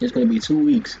 weeks? It's gonna be 2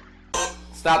 weeks.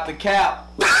 Stop the cap.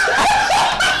 Stop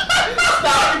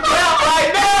the cap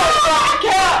right now. Stop the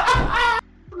cap. I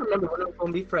remember when it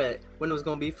was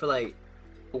gonna be for like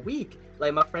a week.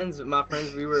 Like my friends, we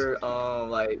were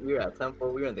we were at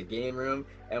Temple, we were in the game room,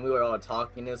 and we were all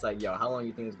talking. It's like, yo, how long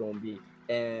you think it's gonna be?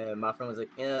 And my friend was like,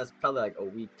 yeah, it's probably like a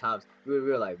week tops. We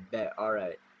were like, bet, all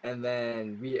right. And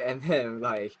then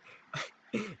like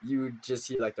you just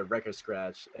hear like the record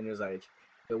scratch, and it was like,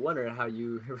 I wonder how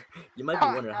you might be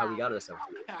wondering how we got ourselves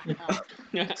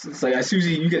here. It's like as soon as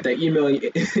you get that email,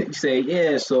 you say,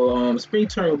 yeah, so spring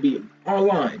term will be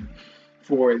online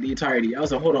for the entirety. I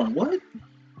was like, hold on, what?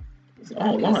 It's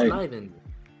online.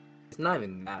 It's not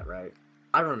even that, right?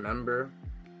 I remember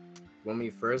when we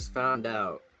first found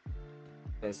out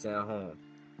and sent home.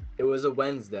 It was a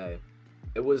Wednesday.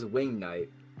 It was wing night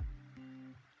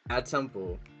at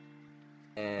Temple,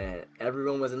 and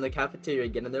everyone was in the cafeteria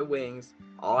getting their wings,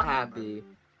 all happy.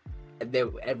 And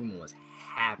everyone was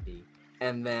happy,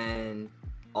 and then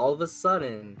all of a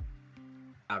sudden,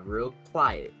 got real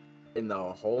quiet in the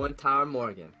whole entire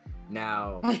Morgan.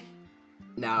 Now,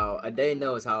 a day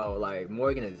knows how like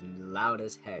Morgan is loud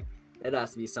as heck. It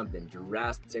has to be something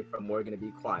drastic for Morgan to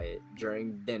be quiet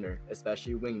during dinner,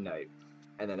 especially wing night.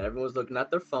 And then everyone's looking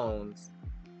at their phones,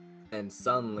 and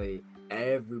suddenly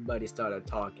everybody started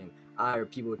talking. I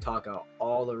heard people talking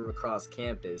all over across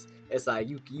campus. It's like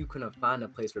you couldn't find a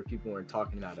place where people weren't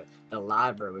talking about it. The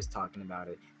library was talking about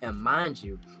it. And mind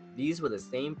you, these were the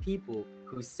same people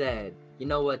who said, you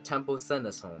know what, Temple, send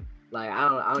us home. Like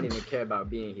I don't even care about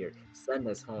being here. Send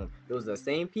us home. It was the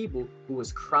same people who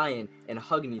was crying and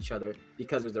hugging each other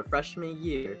because it was their freshman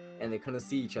year and they couldn't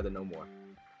see each other no more.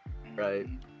 Right?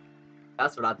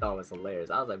 That's what I thought was hilarious.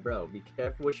 I was like, bro, be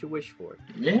careful what you wish for.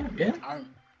 Yeah. I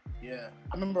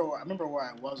remember where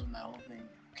I was when that whole thing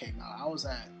came out. I was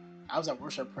at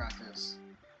worship practice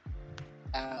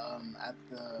at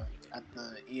the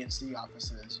ENC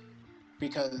offices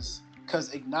because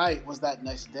Ignite was that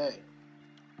next day.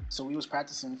 So we was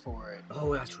practicing for it.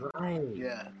 Oh, that's right.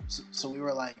 Yeah. So we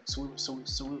were like, we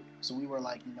were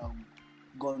like,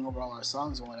 going over all our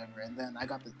songs and whatever. And then I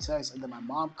got the text, and then my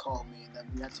mom called me, and then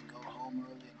we had to go home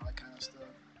early and all that kind of stuff.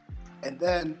 And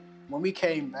then when we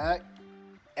came back,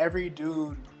 every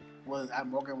dude at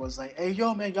Morgan was like, "Hey,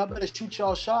 yo, man, y'all better shoot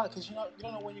y'all shot because you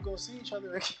don't know when you're gonna see each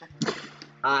other again."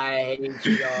 I hate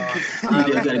y'all.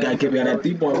 You gotta give me that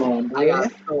 3-point on, boy. I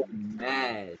got so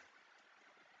mad.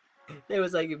 They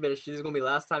was like, you better shoot. This is gonna be the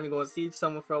last time you're gonna see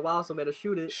someone for a while, so better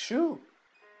shoot it. Shoot.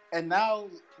 And now,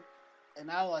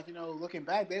 like, looking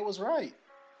back, they was right.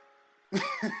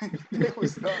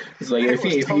 It's like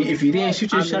if you didn't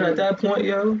shoot your shot at that point,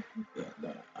 yo,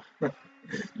 you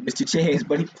missed your chance,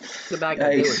 buddy. The back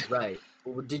that they was right.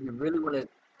 Did you really want to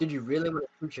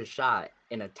shoot your shot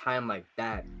in a time like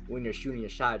that when you're shooting your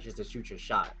shot just to shoot your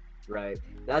shot? Right,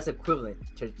 that's equivalent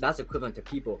to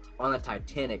people on the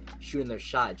Titanic shooting their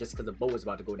shot just because the boat was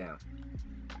about to go down.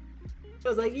 It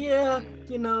was like, yeah,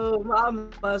 I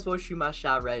might as well shoot my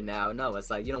shot right now. No,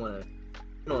 it's like you don't want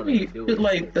to do it.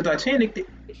 Like the Titanic, they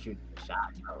shoot the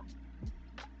shot, bro.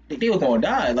 They were gonna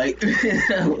die. Like,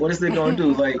 what is they gonna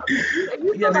do? Like,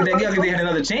 they had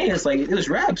another chance. Like, it was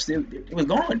wraps. It was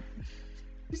gone.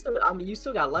 You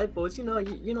still got lifeboats, you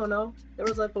don't know. There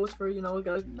was lifeboats for, bro.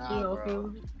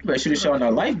 You better shoot a shot on a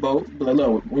lifeboat. But like,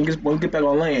 look, when we get back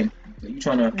on land, you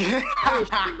trying to,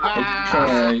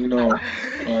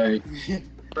 like.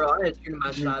 Bro, I didn't shoot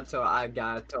my shot till I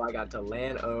got to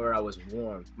land or I was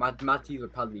warm. My teeth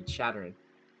would probably be chattering.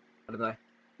 I'd be like,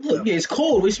 look, yeah, it's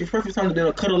cold. It's your perfect time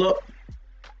to cuddle up.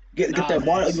 Get that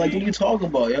body. Like, what are you talking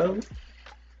about, yo?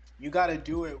 You gotta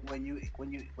do it when you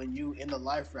in the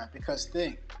life raft because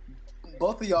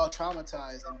both of y'all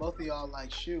traumatized and both of y'all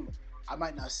like, shoot, I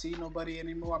might not see nobody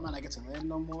anymore. I might not get to land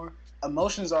no more.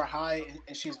 Emotions are high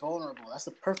and she's vulnerable. That's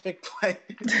the perfect place.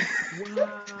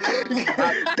 wow.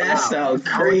 That sounds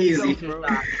crazy.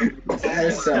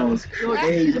 That sounds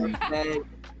crazy.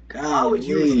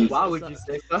 Golly. Why would you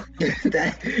say so?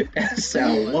 that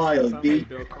sounds wild, B.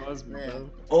 Bill Cosby, bro.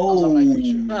 Oh.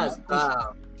 That's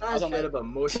foul. That's straight up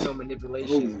emotional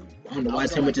manipulation. I don't know why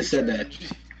Timmy just said that.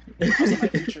 I was on my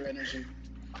future energy.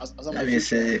 I was on my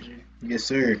future energy. Yes,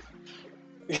 sir.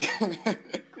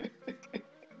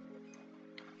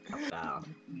 Wow.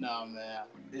 Nah, man.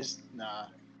 Nah.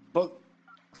 But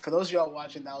for those of y'all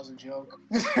watching, that was a joke.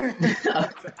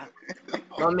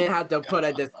 My man had to put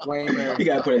a disclaimer. You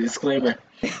gotta put a disclaimer.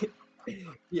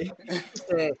 Yeah.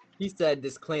 He said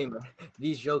disclaimer.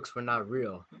 These jokes were not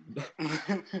real.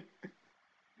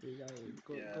 You gotta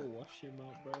go Yeah. go wash him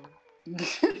out, bro.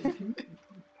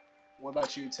 What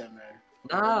about you, Tim? Man?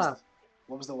 Nah,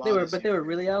 What was the they wildest were year?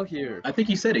 really out here. I think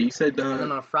he said it. He said And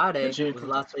then on the Friday gym was the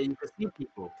last day you could see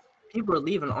people. People were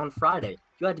leaving on Friday.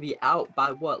 You had to be out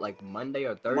by what, like Monday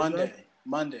or Thursday?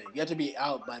 Monday. You have to be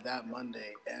out by that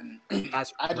Monday, and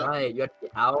That's I don't. right. You had to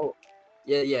be out.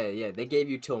 Yeah. They gave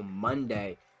you till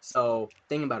Monday. So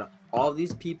think about it. All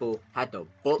these people had to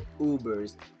book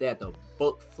Ubers. They had to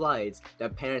book flights. Their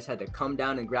parents had to come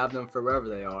down and grab them from wherever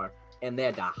they are, and they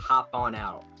had to hop on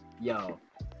out. Yo,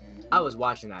 I was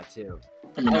watching that too.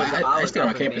 I mean, I I was stayed on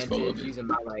up in campus for a little Vantage bit. using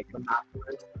my like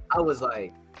binoculars. I was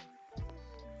like,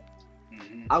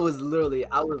 Mhm. I was literally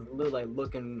like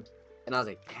looking, and I was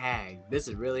like, dang, this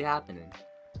is really happening.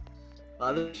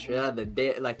 Straight out the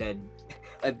day, like the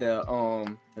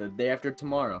day after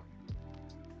tomorrow.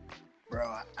 Bro,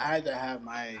 I had to have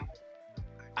I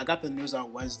got the news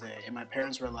on Wednesday, and my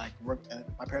parents were like, "We're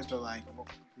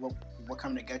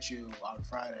coming to get you on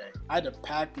Friday." I had to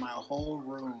pack my whole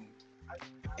room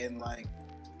and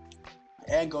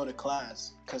go to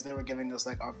class because they were giving us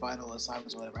like our final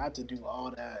assignments or whatever. I had to do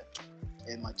all that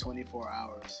in like 24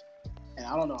 hours, and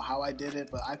I don't know how I did it,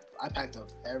 but I packed up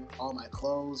all my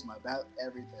clothes, my bag,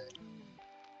 everything.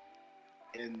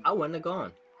 And I wouldn't have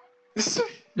gone.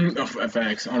 Oh,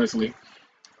 facts, honestly.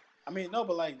 I mean, no,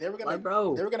 but like they were Like,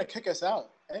 bro, gonna kick us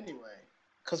out anyway,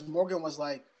 because Morgan was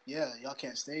like, "Yeah, y'all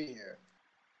can't stay here."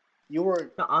 You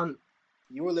were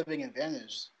living in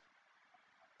Vantage.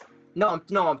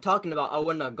 I'm talking about I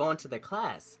wouldn't have gone to the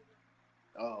class.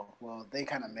 Oh well, they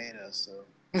kind of made us so.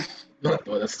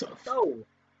 Oh, that's tough. No.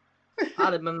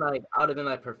 I'd have been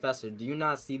like, Professor, do you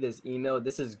not see this email?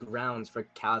 This is grounds for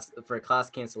class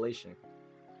cancellation.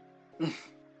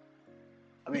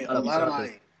 I mean, I'd a be lot of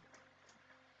pissed.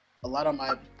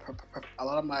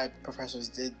 my professors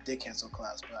did cancel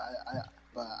class,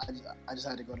 but I just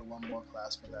had to go to one more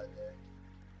class for that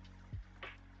day.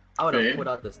 I would have Fair. pulled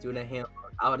out the student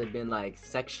handbook. I would have been like,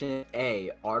 Section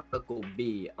A, Article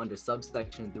B, under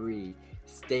subsection 3,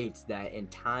 states that in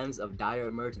times of dire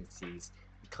emergencies,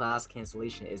 class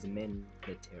cancellation is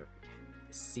mandatory.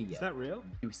 See ya. Is that real?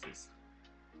 Deuces.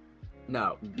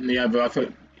 No. Yeah, but I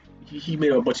feel he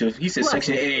made a bunch of. He said What?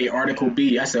 Section A, Article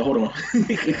B. I said, hold on.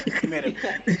 He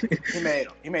made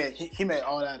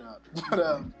all that up.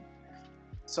 But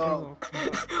so Oh,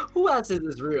 Who else is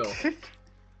this real?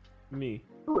 me.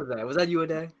 Who was that? Was that you,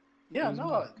 Ade? yeah, was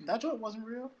no, that joint wasn't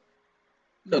real.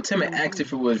 No, Tim asked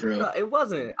if it was real. No, it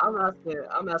wasn't. I'm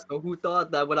asking who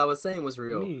thought that what I was saying was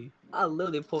real. Me. I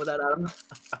literally pulled that out of my...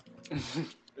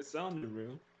 It sounded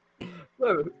real.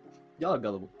 Wait, y'all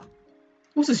gullible.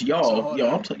 Who's this So y'all? hold Yo,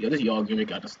 up. I'm telling you, this y'all gimmick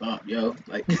got to stop, yo.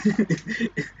 Like,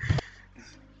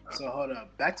 So hold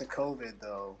up. Back to COVID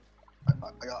though.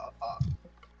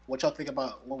 What y'all think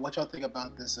about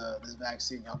this this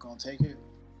vaccine? Y'all gonna take it?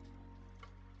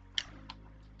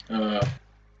 I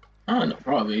don't know,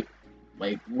 probably.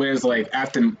 Like, where's like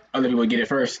after other people get it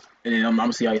first, and then I'm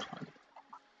gonna see how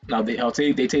they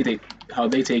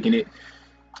taking it,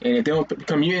 and if they don't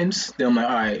become mutants, then I'm like,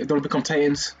 all right. If they don't become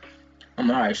titans, I'm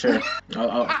like, all right, sure,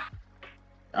 I'll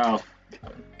I'll,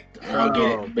 I'll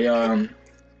get Bro. it. But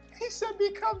He said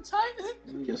become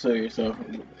Titan. yes, sir. So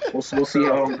we'll see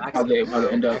how they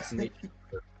end up.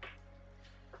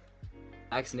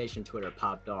 Vaccination Twitter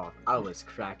popped off. I was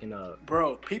cracking up.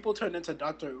 Bro, people turned into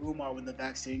Dr. Umar when the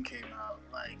vaccine came out.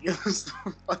 Like it was so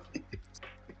funny.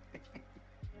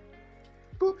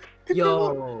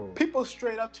 People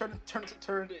straight up turned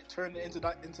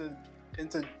into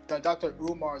Dr.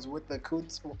 Umar's with the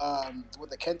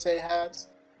kente hats.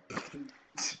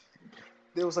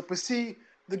 There was like, but see,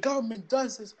 the government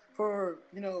does this for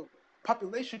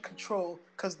population control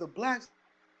because the blacks.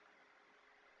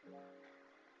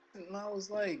 And I was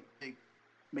like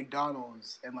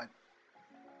McDonald's and like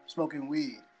smoking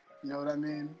weed. You know what I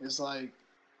mean? It's like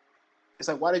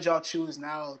why did y'all choose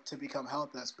now to become health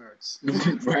experts?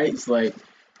 Right? It's like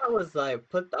I was like,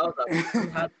 put them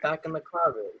hats back in the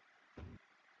closet.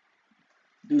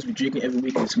 dudes be drinking every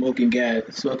week and smoking gas,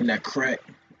 smoking that crack,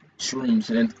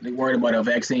 shrooms, and they worried about a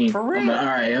vaccine. For real? I'm like, all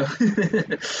right, yo.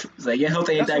 It's like your health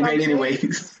ain't That's that what great I'm saying. anyways.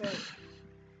 It's like,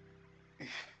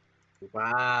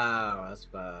 Wow,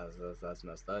 that's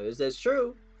messed up. It's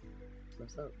true. It's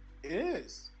messed up. it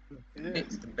is. It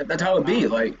is. That's how it be.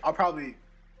 Like, I'll probably.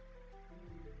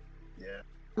 Yeah.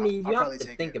 I mean, I'll you have probably to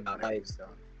take think it about whenever like it's done.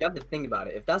 you have to think about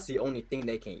it. If that's the only thing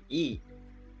they can eat,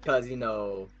 because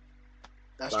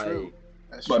That's like, true.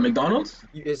 That's but true. McDonald's?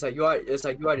 it's like you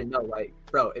already know, like,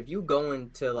 bro, if you go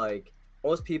into like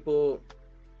most people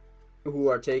who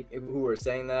are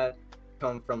saying that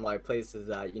come from like places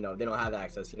that they don't have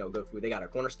access. Good food. They got a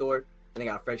corner store and they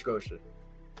got a fresh grocer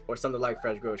or something like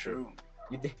fresh grocer. True.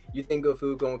 You think good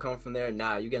food gonna come from there?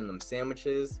 Nah, you getting them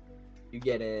sandwiches. You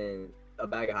getting a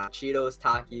bag of hot Cheetos,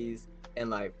 Takis, and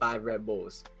like 5 Red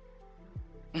Bulls.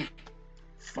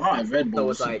 5 Red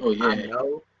Bulls. So it's like, oh yeah. I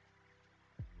know.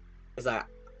 It's like,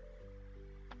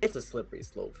 it's a slippery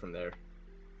slope from there.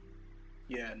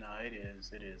 Yeah, no, it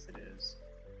is.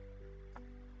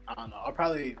 I don't know. I'll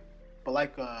probably, but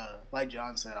like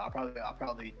John said, I'll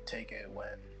probably take it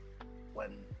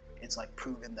when it's like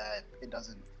proven that it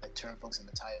doesn't like turn folks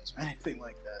into tires or anything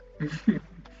like that.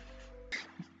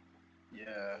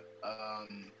 Yeah.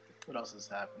 What else is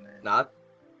happening? Nah,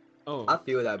 Oh, I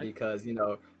feel that because you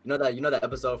know that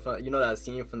episode from that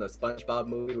scene from the SpongeBob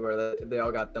movie where they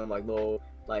all got them like little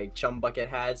like chum bucket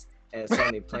hats and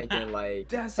suddenly Plankton like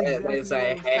that's and exactly they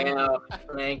say what I was thinking. hell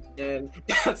Plankton.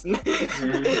 That's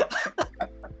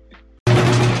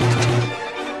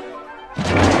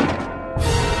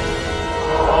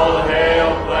All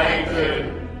hail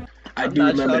Plankton. I I'm do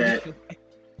not remember trying that. to-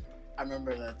 I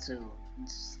remember that too.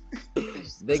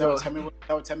 They go. Tell me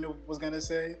what Timmy was gonna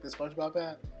say. The SpongeBob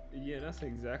hat. Yeah, that's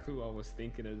exactly what I was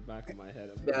thinking in the back of my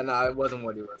head. Yeah, no, it wasn't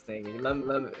what he was saying.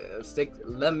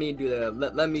 Let me do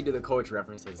the coach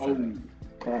references. Oh,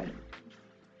 God.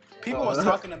 People was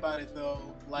talking about it though.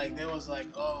 Like they was like,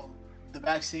 oh, the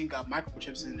vaccine got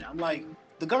microchips in it. I'm like,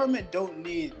 the government don't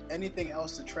need anything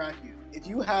else to track you. If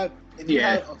you have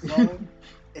a phone,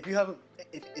 if you have a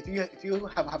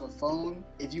phone,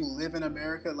 if you live in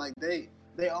America, like they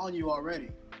own you already.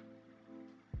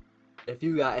 If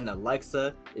you got an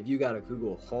Alexa, if you got a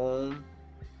Google Home,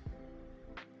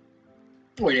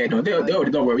 Oh yeah, no, they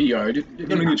already know where we are. They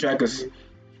don't need to track us.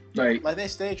 Like they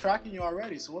stay tracking you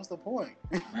already. So what's the point?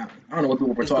 I don't know what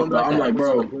people were it's talking going about. back I'm to like,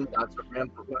 episode bro, of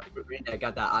Boondocks that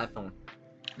got that iPhone.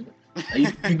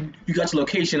 you got your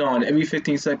location on every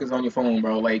 15 seconds on your phone,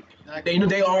 bro. Like Exactly.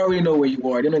 they already know where you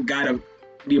are. They don't gotta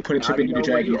need to put a I chip already in you know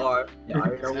to where track you you. are. Yeah, I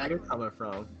already know where Exactly. you're coming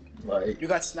from. Like You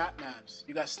got snap maps.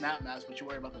 But you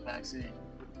worry about the vaccine.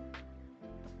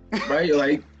 right,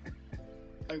 like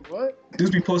Like what?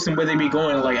 dudes be posting where they be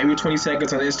going like every 20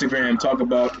 seconds on Instagram. Talk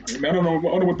about, I don't know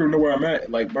what they know where I'm at.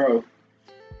 Like, bro,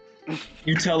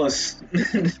 you tell us.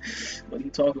 What do you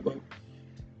talk about?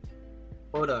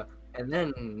 Hold up. And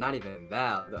then not even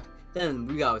that. Then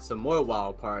we got some more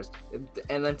wild parts.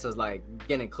 And then to like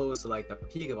getting close to like the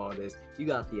peak of all this, you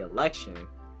got the election,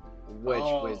 which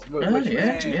was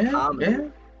yeah.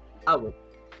 comedy. I was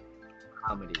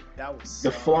comedy. That was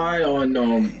The so fly on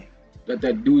big.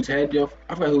 that dude's head, yo.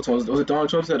 I forgot who was it Donald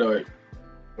Trump said or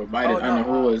Biden? Oh, I don't know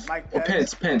who it was. Mike Or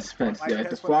Pence. Pence. Mike Yeah,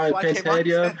 Pence, the when fly the on fly Pence came out, head,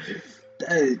 he yo. said-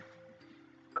 That,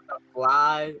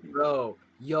 Fly, bro.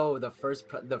 Yo, the first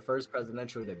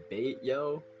presidential debate,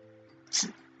 yo.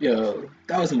 yo,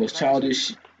 that was the most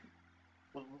childish.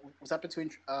 Was that between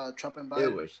Trump and It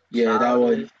Biden? was Yeah, that was.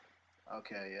 childish.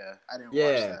 Okay, yeah. I didn't watch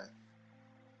Yeah. that.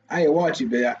 I ain't watch it,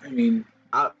 but I mean,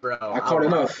 I caught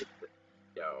enough. watched it,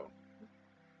 yo.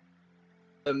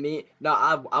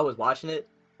 I was watching it.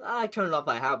 I turned it off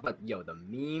like half, but yo, the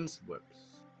memes were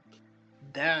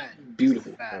That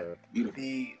Beautiful. fact. Beautiful.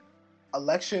 The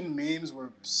election memes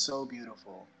were so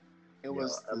beautiful. It yo,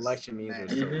 was election memes were man.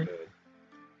 so Mhm. good.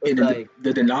 And It's like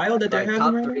the denial that they're like having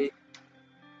top right now? three.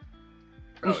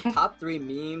 Bro, top three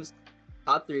memes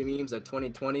of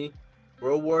 2020: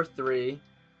 World War III,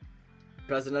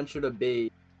 presidential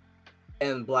debate,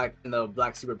 and the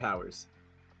black superpowers.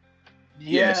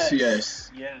 Yes.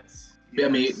 Yes. I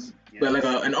mean, but like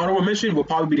an honorable mention would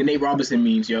probably be the Nate Robinson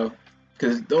memes, yo.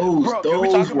 Because those Bro, can we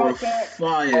talk were about that?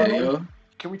 fire, yo.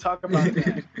 Can we talk about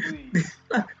that, please?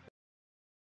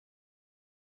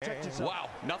 Wow,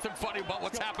 nothing funny about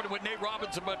what's happening with Nate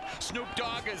Robinson, but Snoop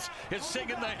Dogg is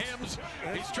singing the hymns.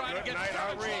 He's trying to get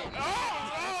spiritual.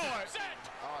 Oh, that's it!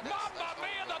 Mamma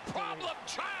Mia, the problem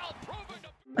child proven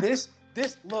to...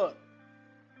 This look,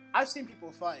 I've seen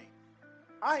people fight.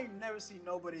 I ain't never seen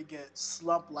nobody get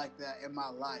slumped like that in my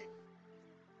life.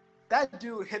 That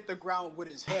dude hit the ground with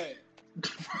his head.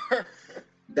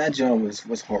 That jump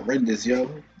was horrendous, yo.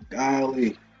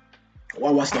 Golly.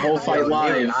 Well, I watched the whole fight Yo,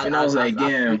 live, and I was like,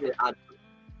 damn.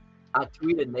 I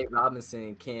tweeted Nate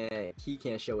Robinson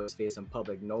can't show his face in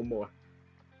public no more.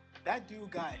 That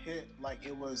dude got hit like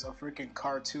it was a freaking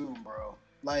cartoon, bro.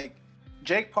 Like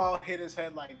Jake Paul hit his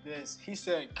head like this. He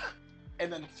said,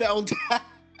 and then fell down.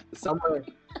 Someone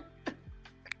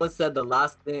said the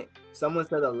last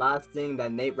thing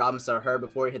that Nate Robinson heard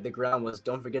before he hit the ground was,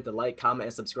 "Don't forget to like, comment,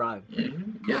 and subscribe."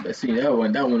 Mm-hmm. Yeah, but see that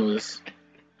one was.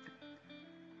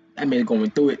 That man going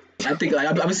through it. I think like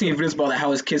I've been seeing videos about like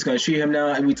how his kid's gonna treat him now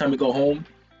every time he go home.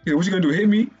 He's like, what you gonna do? Hit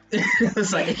me? I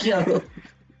was like, yo.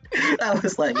 I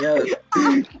was like, yo.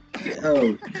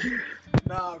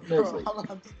 Nah, I was bro. like,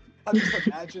 I'm just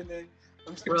imagining.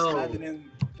 I'm just Bro. imagining,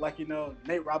 like, you know,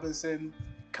 Nate Robinson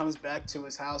comes back to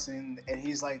his house and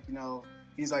he's like, you know,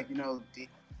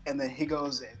 and then he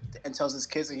goes and tells his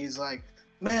kids, and he's like,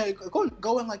 man,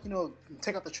 go and, like, you know,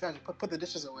 take out the trash, put the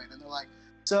dishes away. And they're like,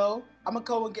 so I'm gonna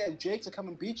go and get Jake to come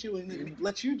and beat you and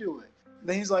let you do it. And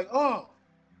then he's like, oh,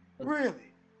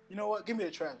 really? You know what? Give me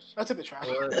the trash. I'll take the trash.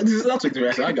 I'll take the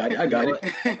rest. I got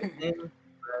it.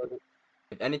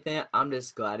 If anything, I'm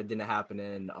just glad it didn't happen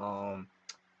in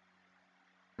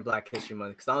Black History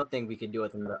Month, because I don't think we could do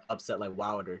it in the upset like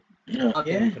Wilder. I don't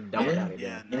think we could have done that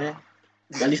again. Yeah.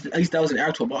 At least that was an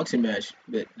actual boxing match.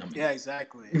 But Yeah,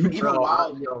 exactly. Bro,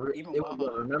 Even Wild.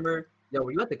 remember? Yo,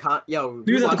 were you at the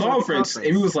he was at the conference, and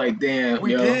he was like, "Damn,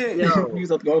 We did. Yo. he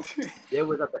was at the conference. It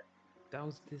was at the. That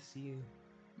was this year.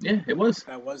 Yeah, it was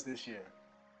That was this year.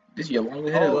 this year. Long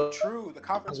the hell. Oh, true. The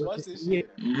conference was this year.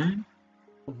 Mm-hmm.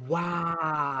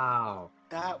 Wow.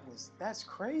 That's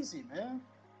crazy, man.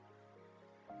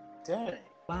 Dang.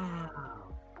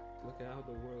 Wow. Look at how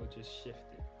the world just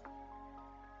shifted.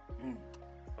 Mm.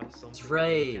 By something That's we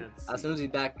right. can't As see.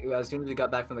 soon as we got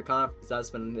back from the conference,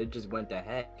 that's when it just went to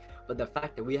heck. But the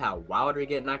fact that we had Wilder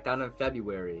get knocked out in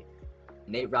February,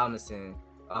 Nate Robinson,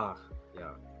 yeah.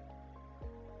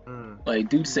 Like,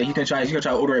 dude said he's gonna try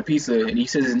to order a pizza, and he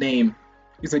says his name.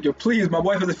 He's like, yo, please, my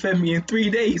wife hasn't fed me in 3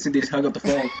 days, and they just hung up the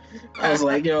phone. I was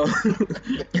like, yo,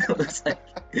 I was like,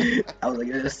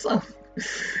 yeah, that's tough.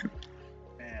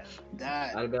 Man,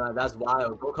 that I'd be like, that's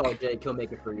wild. Go call Jake. He'll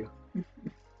make it for you.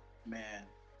 man.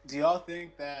 Do y'all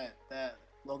think that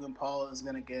Logan Paul is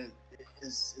gonna get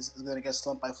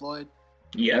slumped by Floyd?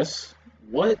 Yes.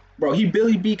 What, bro? He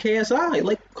barely beat KSI.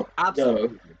 Like,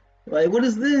 Absolutely. yo, like, what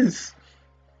is this?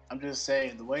 I'm just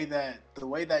saying the way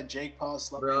that Jake Paul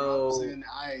slumped Nate Bro. Robinson,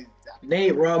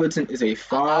 Nate Robinson is a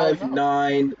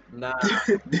 5'9" Nah.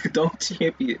 dunk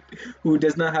champion who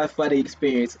does not have fighting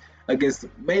experience against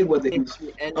Mayweather, who's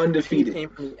undefeated. He came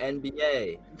from the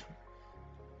NBA.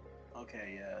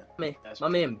 okay, yeah. My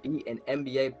man beat an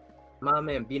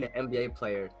NBA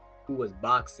player who was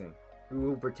boxing,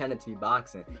 who pretended to be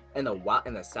boxing. And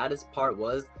the saddest part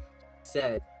was,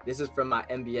 said, this is from my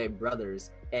NBA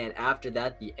brothers. And after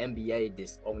that, the NBA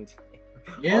disowned him.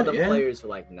 Yeah, All the players were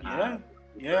like, nah.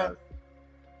 Yeah.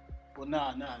 Well,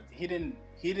 nah. He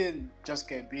didn't just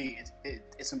get beat.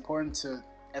 It's important to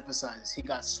emphasize he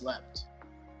got slept.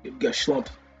 He got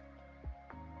slumped.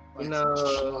 Like,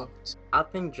 slumped. I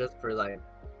think just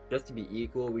to be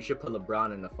equal, we should put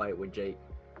LeBron in a fight with Jake.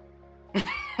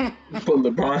 Put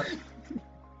LeBron.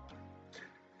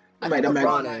 I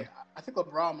think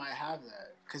LeBron might have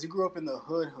that because he grew up in the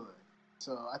hood.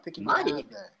 So I think he might have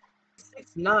that.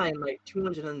 6'9", like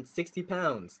 260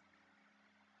 pounds.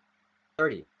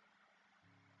 30.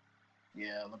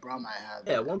 Yeah, LeBron might have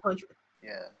that. Yeah, one punch.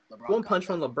 Yeah, LeBron. One punch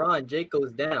from LeBron, Jake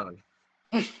goes down.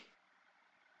 Yeah,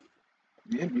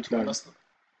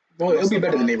 well, it'll be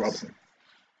better than Nate Robinson.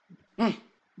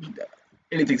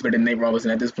 Anything's better than Nate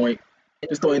Robinson at this point.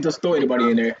 Just throw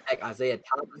anybody in there. Heck, Isaiah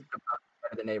Thomas is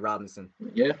better than Nate Robinson.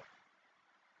 Yeah.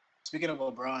 Speaking of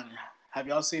LeBron, have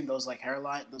y'all seen those like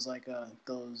hairline, those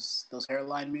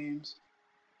hairline memes?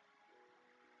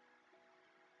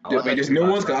 There's new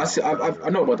ones. Cause I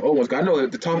know about the old ones. Cause I know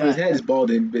that the top of his head is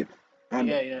balding, but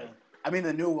yeah. I mean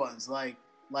the new ones, like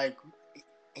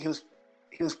he was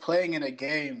playing in a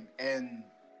game and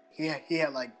he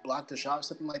had like blocked a shot or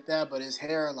something like that, but his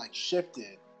hair like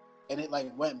shifted and it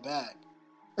like went back.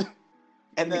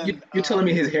 And then you're telling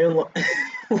me his hair?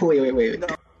 Wait. No.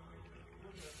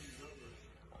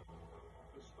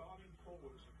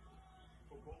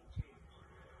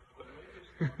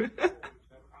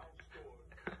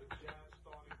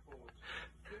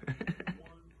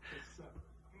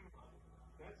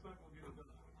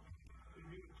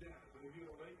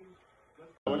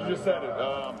 Well, you just said it.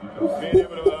 Being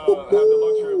able to have the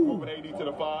luxury of moving AD to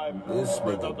the 5, this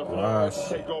spreads out the floor,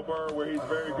 take over where he's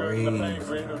very good in the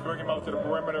paint, bring him out to the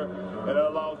perimeter, and it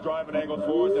allows driving angles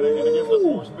for us, and it gives us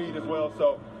more speed as well.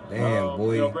 So, damn,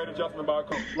 boy. Great adjustment by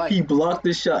coach. Like, he blocked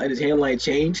the shot and his hairline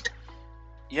changed.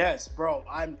 Yes, bro.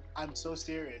 I'm so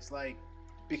serious. Like,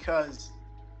 because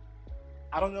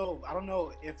I don't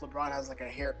know if LeBron has like a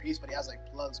hair piece, but he has like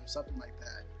plugs or something like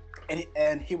that.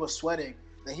 And he was sweating.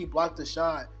 Then he blocked the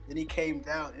shot. Then he came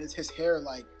down, and his hair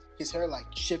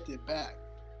shifted back.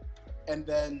 And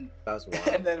then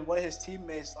one of his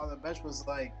teammates on the bench was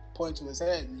like pointing to his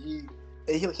head, and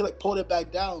he like pulled it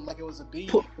back down like it was a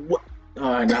bead. What?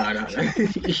 No.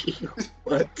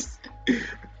 What?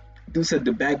 Dude said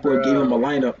the backboard gave him a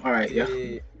lineup. All right, yeah.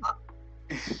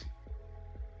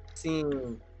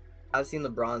 I've seen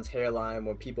LeBron's hairline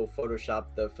when people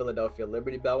Photoshop the Philadelphia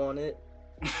Liberty Bell on it.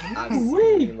 I've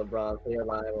Wee. seen LeBron's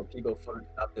hairline when people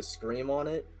Photoshop the Scream on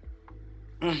it.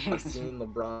 I've seen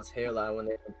LeBron's hairline when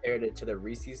they compared it to the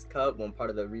Reese's cup when the part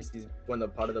of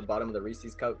the bottom of the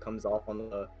Reese's cup comes off on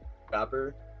the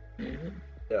wrapper.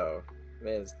 Yo,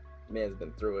 man's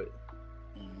been through it.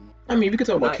 I mean, we could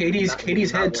talk about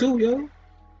KD's head too, yo.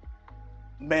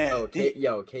 Man,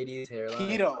 KD's hairline.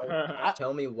 Keto.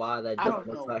 Tell me why that I don't don't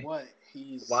know look like what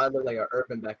he's. why it look like an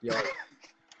urban backyard.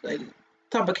 Like,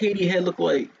 top of KD head look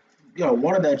like, yo,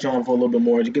 water that John for a little bit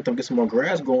more to get some more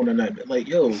grass going on that. Like,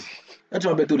 yo, that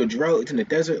John been through the drought, it's in the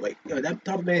desert. Like, yo, that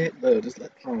top of man, just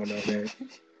like, I don't know, man.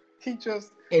 He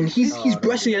just. And he's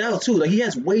brushing it out too. Like, he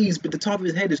has waves, but the top of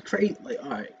his head is crazy. Like, all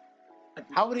right.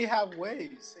 How would he have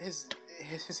waves? His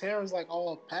hair is like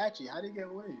all patchy. How did he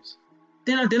get waves?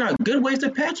 They're not good waves.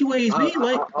 They're patchy waves.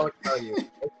 I'll tell you.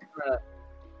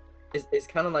 It's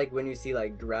kind of like when you see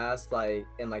like grass like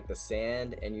in like the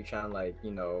sand and you try and like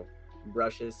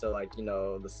brush it so like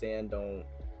the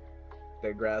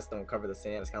grass don't cover the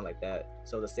sand. It's kind of like that.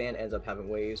 So the sand ends up having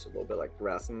waves, a little bit like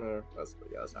grass in there. That's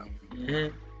how.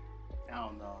 I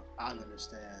don't know. I don't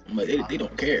understand. But they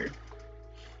don't care.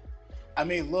 I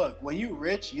mean, look, when you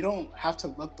rich, you don't have to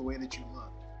look the way that you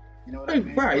look. You know what I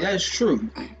mean? Right, that's true.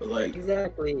 But like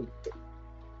exactly.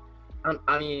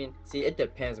 I mean, see, it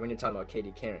depends when you're talking about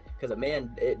Katie Karen, because a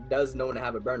man it does know when to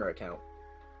have a burner account.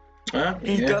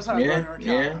 He does have a burner account.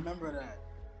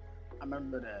 I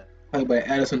remember that. Like by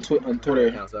Addison on Twitter.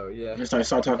 Account, so yeah. And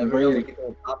start talking crazy.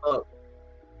 Pop up.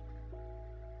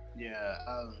 Yeah.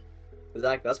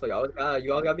 Exactly. That's why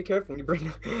you all gotta be careful when you bring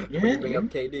up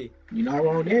KD. You're not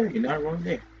wrong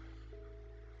there.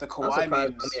 The Kawhi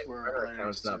memes were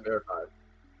hilarious. Not verified.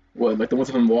 What, like the ones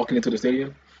of him walking into the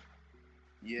stadium?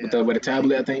 Yeah. With the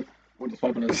tablet, I think. With the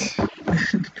swiping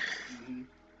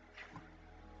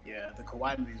Yeah, the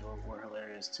Kawhi memes were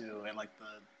hilarious too, and like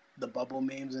the bubble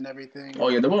memes and everything. Oh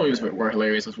yeah, the bubble memes were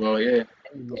hilarious as well. Yeah.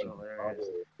 Hilarious.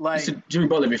 Like Jimmy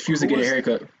Butler refused to get a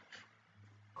haircut.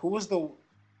 Who was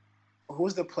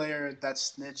the player that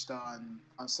snitched on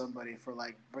somebody for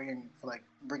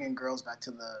bringing girls back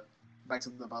to the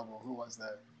bubble? Who was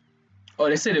that? Oh,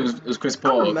 they said it was Chris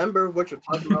Paul. I remember what you're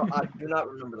talking about. I do not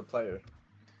remember the player.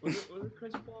 Was it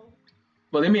Chris Paul?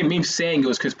 Well, they made memes saying it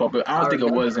was Chris Paul, but I don't think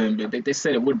it was him. But they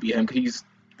said it would be him because he's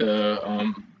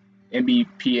the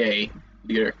NBPA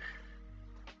leader.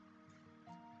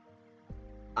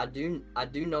 I do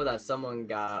know that someone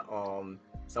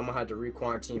had to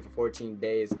re-quarantine for 14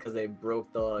 days because they broke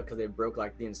like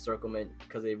the encirclement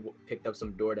because they picked up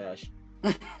some DoorDash.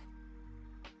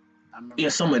 Yeah,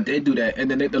 someone did do that, and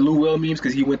then the Lou Will memes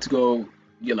because he went to go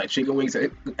get like chicken wings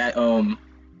at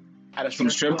a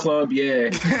strip club. Yeah.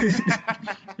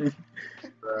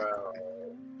 Bro.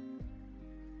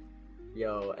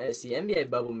 Yo, and see, NBA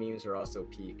bubble memes are also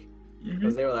peak.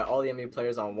 Because they were like all the NBA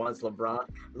players on once. LeBron,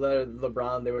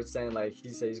 they were saying like he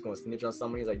said he's gonna snitch on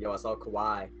someone. He's like, yo, I saw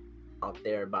Kawhi out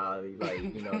there by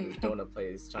like this donut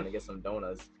place trying to get some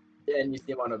donuts. Yeah, and you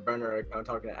see him on a burner account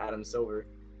talking to Adam Silver.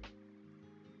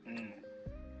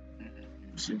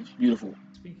 It's beautiful.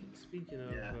 Speaking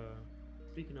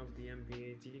of the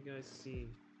NBA, did you guys see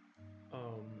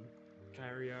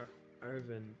Kyrie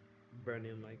Irving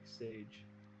burning like sage?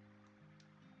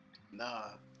 Nah.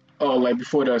 Oh, like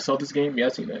before the Celtics game? Yeah, I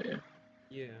seen that. Yeah.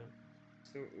 Yeah.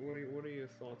 So, what are your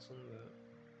thoughts on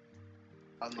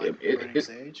that? On burning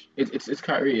sage? It's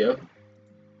Kyrie, yo.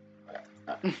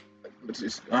 I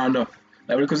don't know.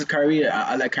 Like when it comes to Kyrie,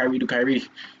 I let Kyrie do Kyrie.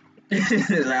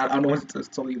 I don't know what to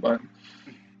tell you about.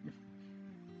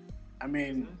 I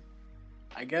mean,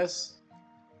 I guess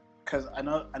because I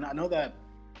know that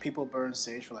people burn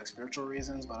sage for like spiritual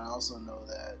reasons, but I also know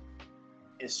that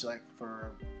it's like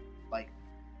for like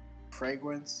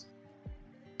fragrance,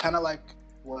 kind of like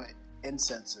what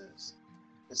incense is.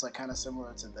 It's like kind of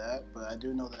similar to that, but I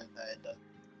do know that it does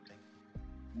like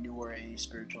newer age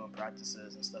spiritual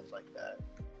practices and stuff like that.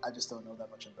 I just don't know that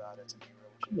much about it to be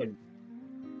real with you.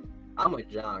 I'm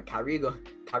with John. Kyrie going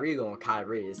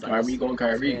Kyrie. It's like Kyrie going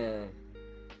Kyrie. Man.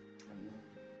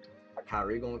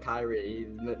 Kyrie going Kyrie.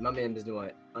 My man is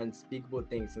doing unspeakable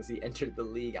things since he entered the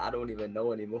league. I don't even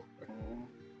know anymore.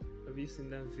 Have you seen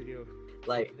that video of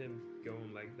like him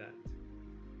going like that?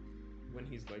 When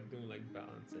he's like doing like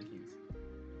balance and he's...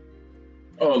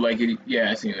 Oh, like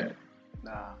yeah, I seen that.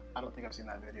 Nah, I don't think I've seen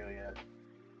that video yet.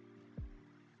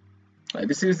 Like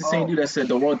this is the same dude that said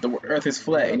the Earth is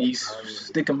flat, and he's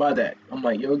sticking by that. I'm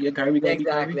like, yo, get Kyrie.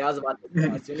 Exactly. I was about to say,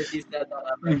 as soon as he said that,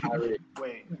 I was like, Kyrie.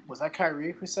 Wait, was that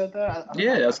Kyrie who said that?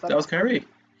 That was Kyrie.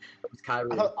 It was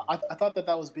Kyrie. I thought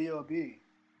that was B.O.B.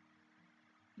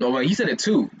 No, like he said it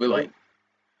too, but like,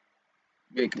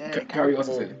 Dang, Kyrie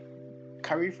also said it.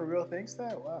 Kyrie for real thinks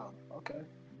that? Wow. Okay.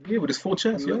 Yeah, with his full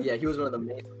chest, yo. Yeah, he was one of the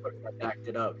main supporters that backed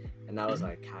it up, and I was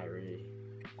like, Kyrie.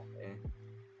 Okay.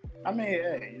 I mean,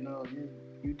 hey, you know,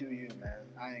 you do you, man.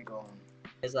 I ain't going.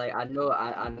 It's like I know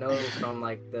from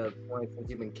like the point since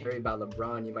you've been carried by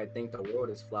LeBron, you might think the world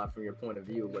is flat from your point of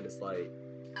view, but it's like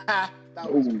that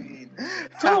was Ooh. mean.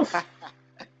 Tough.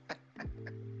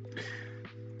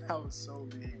 That was so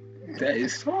mean. That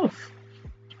is tough.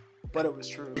 But it was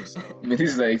true. So I mean,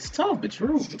 he's like, it's tough, but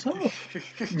true. It's tough.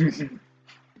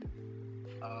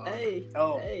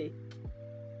 hey.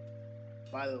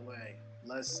 By the way,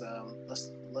 let's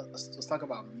talk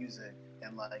about music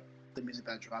and like the music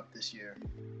that dropped this year.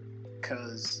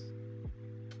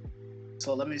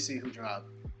 So let me see who dropped.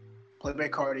 Playboy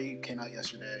Cardi came out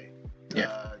yesterday.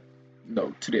 Yeah.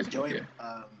 No, 2 days ago. Joey,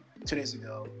 2 days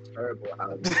ago. Terrible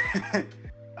album.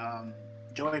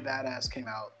 Joey Badass came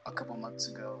out a couple months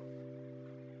ago.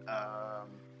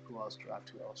 Who else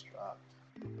dropped?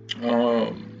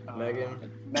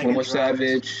 Megan 21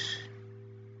 Savage.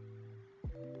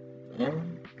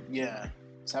 Yeah,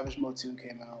 Savage Mode 2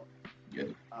 came out. Yeah.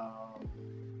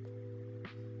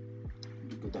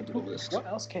 Go down to the list. What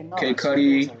else came out? K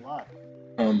Cudi. A lot.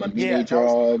 Amine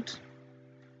dropped.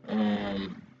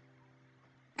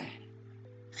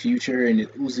 Future and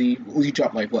Uzi. Uzi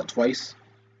dropped like what, twice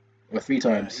or 3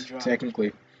 times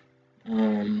technically.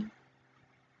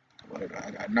 What I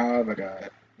got Nav. I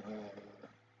got.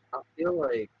 I feel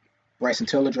like Bryson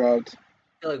Tiller dropped. I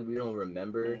feel like we don't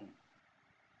remember.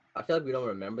 I feel like we don't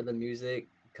remember the music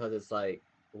because it's like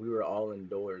we were all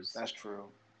indoors. That's true.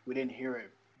 We didn't hear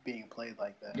it being played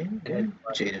like that. Yeah.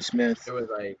 Like, Jaden Smith. There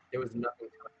was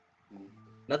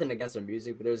nothing against their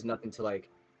music, but there was nothing to like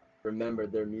remember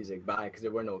their music by because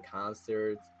there were no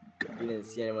concerts. You didn't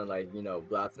see anyone like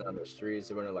blasting on the streets.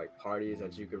 There were no like parties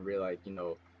that you could really like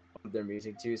pump their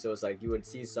music to. So it's like you would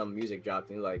see some music drop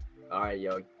and you're like, all right,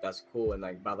 yo, that's cool. And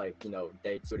like by like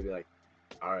day 2 to be like,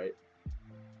 all right.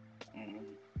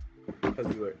 Because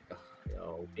we were,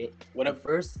 the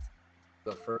first,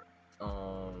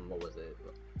 what was it?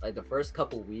 Like the first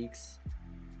couple weeks,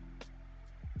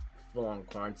 full on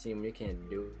quarantine, when you can't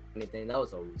do anything. That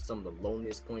was some of the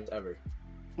loneliest points ever.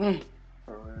 For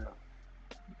real.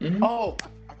 Oh,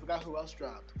 I forgot who else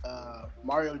dropped.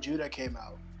 Mario Judah came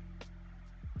out.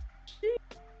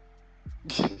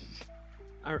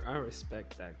 I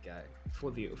respect that guy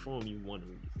for only one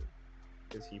reason,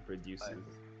 because he produces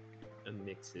and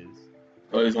mixes.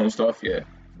 Oh, his own stuff, yeah.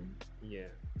 Yeah.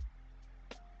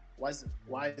 Why is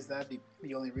that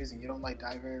the only reason? You don't like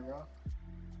Die Very Raw?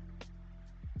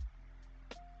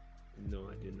 No,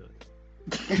 I do not.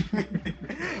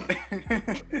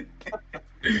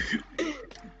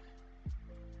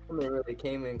 They really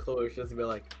came in close just to be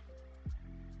like.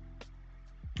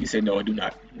 He said, "No, I do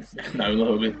not. Not even a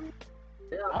little bit."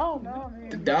 Yeah, I don't know,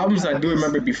 man. The albums I do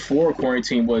remember before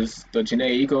quarantine was the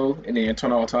Janae Eco and then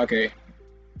Antonio Otake,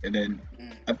 and then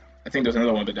I think there's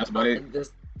another one, but that's about it.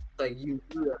 Just like you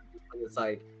do that because it's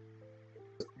like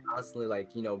constantly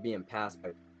like being passed by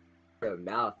word of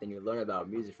mouth, and you learn about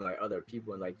music from like other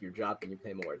people, and like you drop and you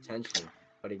pay more attention.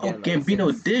 But again,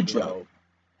 Gambino did drop.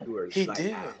 You were he like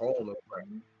did. At home.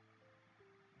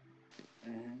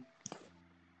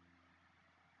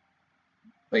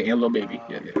 Like and Lil Baby.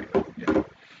 Yeah.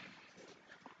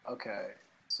 Okay,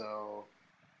 so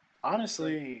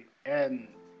honestly, and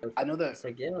I know that. It's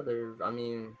like I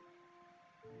mean.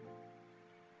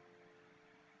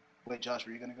 Wait, Josh,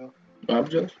 were you gonna go? Bob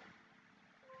Josh.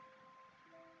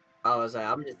 I was like,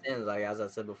 I'm just saying, like as I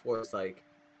said before, it's like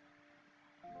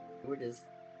we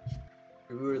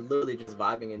were literally just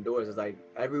vibing indoors. It's like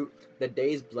the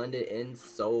days blended in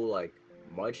so like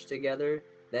much together.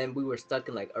 Then we were stuck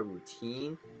in like a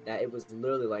routine that it was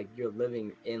literally like you're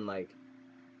living in like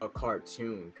a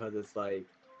cartoon, because it's like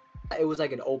it was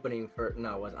like an opening for I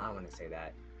don't want to say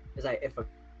that. It's like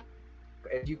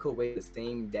if you could wait the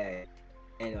same day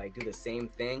and like do the same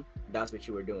thing, that's what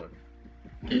you were doing.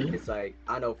 It's like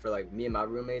I know for like me and my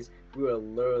roommates, we were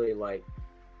literally like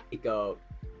wake up,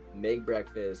 make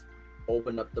breakfast,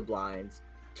 open up the blinds,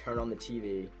 turn on the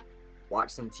TV, watch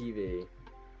some TV,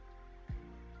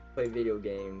 play video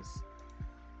games,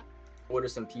 order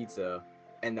some pizza,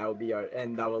 and that would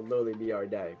literally be our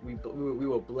day. We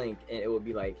will blink and it would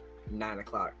be like 9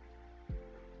 o'clock.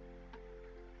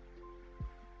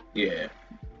 Yeah.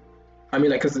 I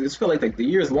mean, like, cause it felt like the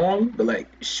year is long, but like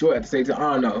short at the same time.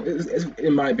 I don't know. It's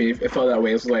in my opinion, it felt that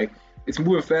way. It's like it's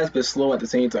moving fast but slow at the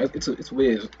same time. It's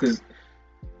weird because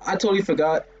I totally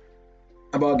forgot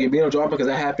about Gambino dropping because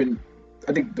that happened.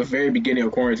 I think the very beginning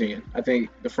of quarantine. I think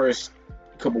the first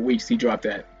couple weeks he dropped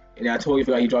that, and I totally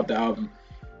forgot he dropped the album.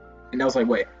 And that was like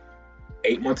what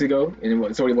 8 months ago, and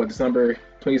it's already what December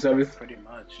 27th. Pretty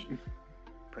much.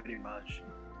 Pretty much.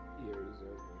 Year is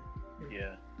over.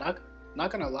 Yeah. Not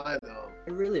gonna lie though.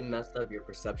 It really messed up your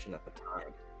perception at the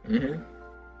time. Mm-hmm.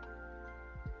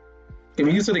 I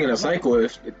mean, you're sitting in a cycle.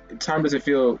 If time doesn't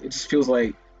feel, it just feels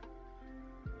like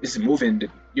it's moving.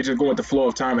 You're just going with the flow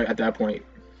of time at that point.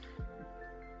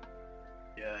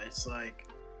 Yeah, it's like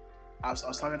I was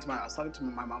talking to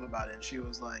my mom about it, and she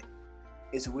was like,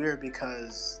 it's weird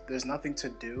because there's nothing to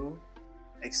do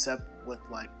except with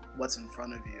like what's in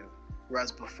front of you.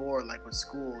 Whereas before, like with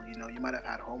school, you know, you might have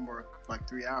had homework for like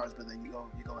 3 hours, but then you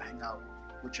go hang out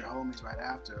with your homies right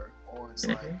after. Or it's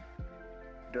like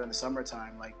during the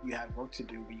summertime, like you had work to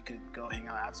do, but you could go hang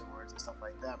out afterwards and stuff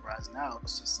like that. Whereas now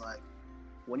it's just like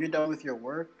when you're done with your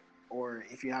work, or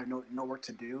if you have no work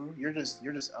to do, you're just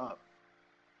up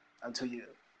until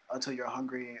you're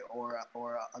hungry or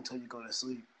until you go to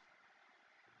sleep.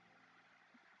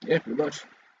 Yeah, pretty much.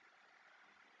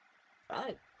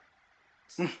 I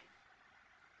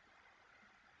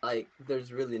like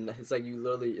there's really it's like you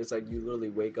literally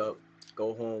wake up,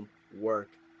 go home, work,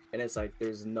 and it's like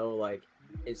there's no like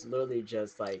it's literally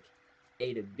just like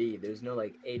A to B. There's no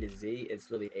like A to Z.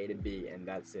 It's really A to B, and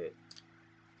that's it.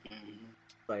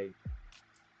 Like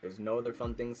there's no other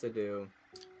fun things to do.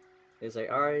 It's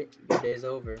like, all right, your day's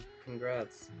over.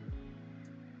 Congrats.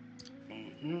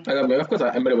 Of course,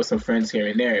 I met it with some friends here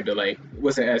and there, but like it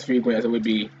wasn't as frequent as it would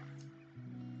be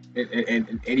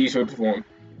in any sort of form.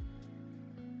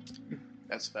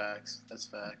 That's facts. That's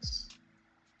facts.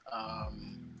 I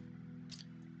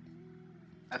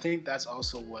think that's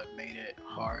also what made it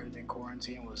hard in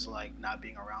quarantine was like not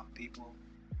being around people,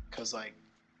 cause like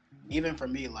even for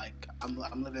me, like I'm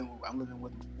living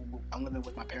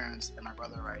with my parents and my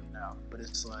brother right now, but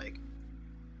it's like,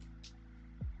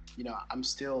 you know, I'm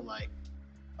still like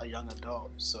a young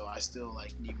adult, so I still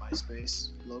like need my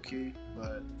space low key,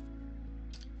 but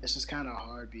it's just kind of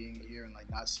hard being here and like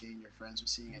not seeing your friends or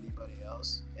seeing anybody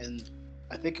else. And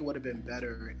I think it would have been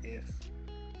better if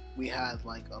we had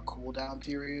like a cool down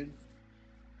period,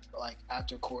 like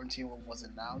after quarantine was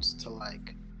announced, to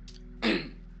like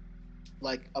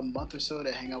like a month or so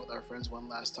to hang out with our friends one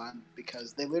last time,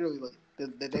 because they literally like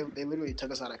they literally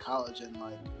took us out of college and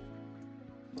like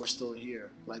we're still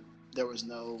here. Like there was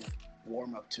no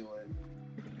warm up to it.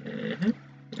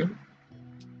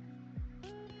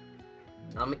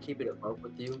 I'm gonna keep it above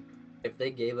with you. If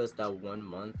they gave us that 1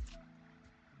 month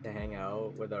to hang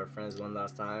out with our friends one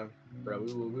last time, bro,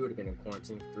 we would have been in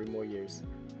quarantine for 3 more years.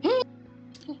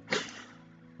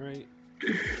 Right.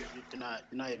 You're not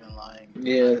even lying.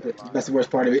 Yeah, that's the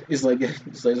worst part of it. It's like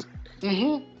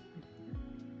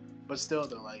But still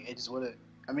though, like it just would have.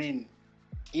 I mean,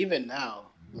 even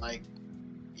now, like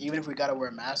even if we gotta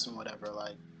wear masks and whatever,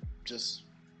 like just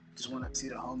want to see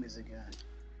the homies again,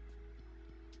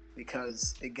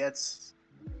 because it gets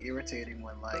irritating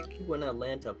when like People in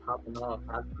Atlanta popping off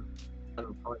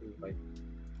having parties like.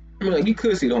 I mean, like you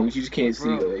could see the homies, you just can't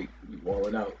see Bro. like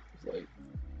walling out. It's like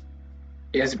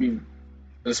it has to be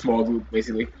a small group,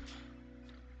 basically.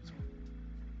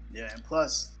 yeah, and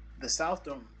plus the South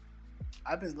don't.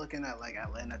 I've been looking at like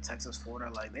Atlanta, Texas,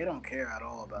 Florida, like they don't care at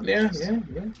all about Yeah, this. yeah.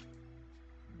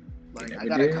 Like never I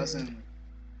got did. a cousin,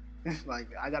 like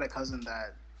I got a cousin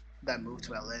that moved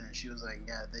to Atlanta, and she was like,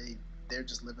 yeah, they're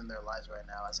just living their lives right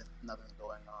now as if nothing's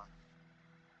going on.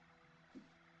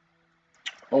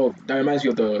 Oh, that reminds me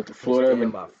of the Florida when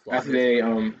About after Florida's they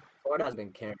Florida has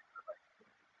been caring.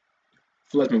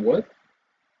 Florida what?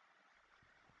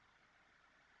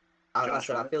 I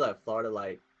said I feel like Florida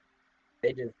like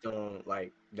they just don't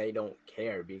like they don't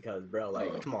care because bro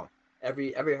like come on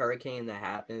every hurricane that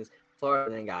happens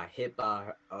Florida then got hit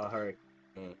by a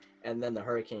hurricane and then the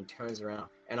hurricane turns around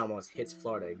and almost hits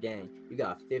Florida again. You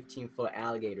got 15-foot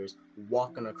alligators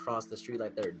walking across the street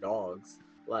like they're dogs.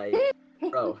 Like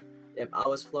bro, if I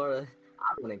was Florida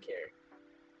I wouldn't care.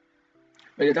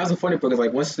 Like, that was the funny part because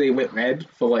like once they went red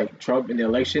for like Trump in the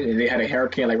election and they had a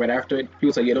hurricane like right after it, he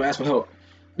was like, "Yeah, don't ask for help."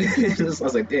 I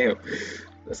was like, "Damn,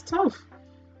 that's tough."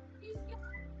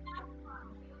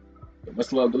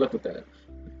 Much love, good luck with that.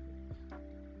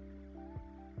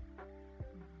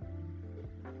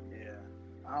 Yeah,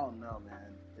 I don't know,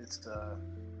 man. It's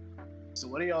So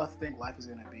what do y'all think life is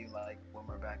gonna be like when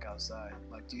we're back outside?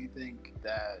 Like, do you think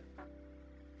that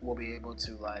we'll be able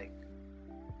to like,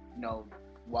 you know,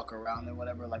 walk around and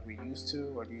whatever like we used to,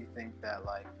 or do you think that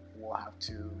like we'll have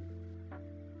to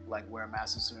like wear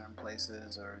masks in certain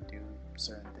places or do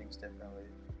certain things differently?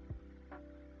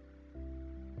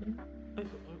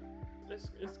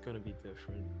 It's gonna be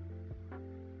different.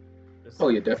 Oh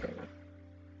yeah, definitely.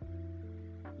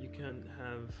 You can't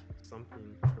have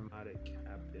something traumatic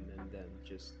happen and then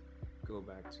just go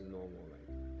back to normal. Like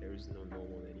there is no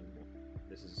normal anymore.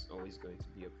 This is always going to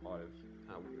be a part of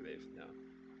how we live now.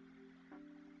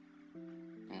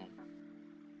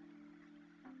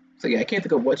 So yeah, I can't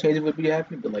think of what changes would be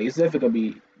happening, but like it's definitely gonna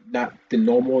be not the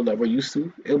normal that we're used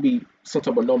to. It'll be some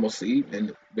type of normalcy,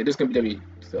 and but it's gonna be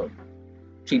so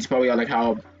change probably on like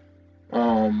how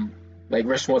um like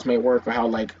restaurants might work or how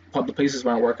like public places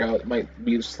might work out. It might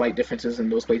be slight differences in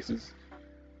those places.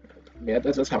 Yeah,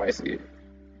 that's how I see it.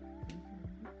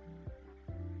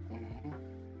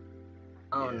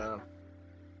 I don't know.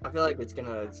 I feel like it's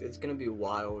gonna be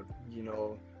wild, you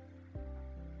know,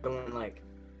 going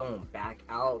back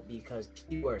out because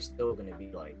people are still gonna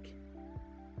be like,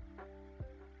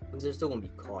 they're still gonna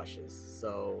be cautious.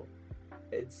 So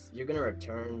you're gonna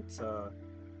return to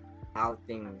how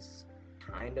things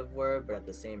kind of were, but at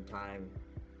the same time,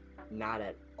 not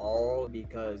at all,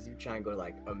 because you try and go to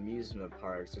like amusement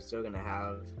parks, you're still gonna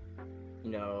have,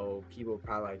 you know, people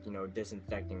probably like, you know,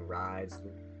 disinfecting rides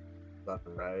left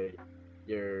and right.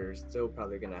 You're still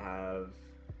probably gonna have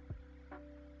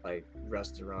like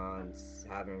restaurants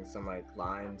having some like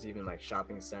lines, even like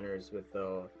shopping centers with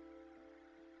the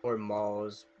or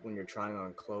malls when you're trying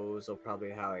on clothes. They'll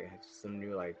probably have like some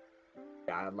new like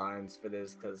guidelines for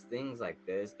this, because things like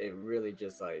this, it really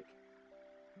just like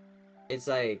it's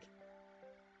like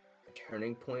a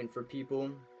turning point for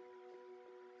people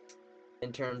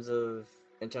in terms of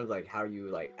like how you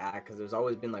like act, because there's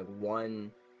always been like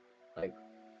one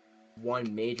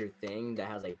major thing that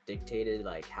has like dictated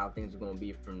like how things are going to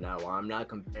be from now on. I'm not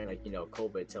comparing like, you know,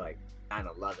 COVID to like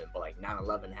 9/11, but like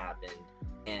 9/11 happened,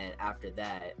 and after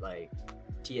that like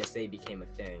TSA became a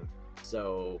thing.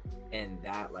 So and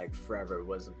that like forever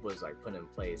was like put in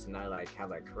place, and I like have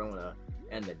like Corona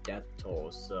and the death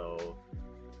toll. So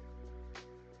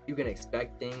you can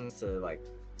expect things to like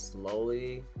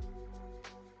slowly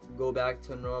go back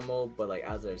to normal, but like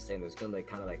as they're saying, there's gonna be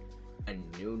kind of like a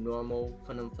new normal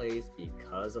put in place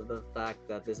because of the fact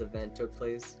that this event took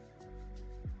place.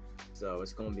 So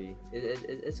it's gonna be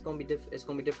it's gonna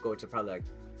be difficult to probably like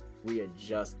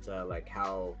readjust to like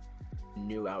how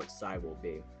new outside will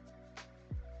be.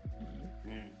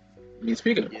 I mean,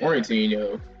 speaking of quarantine,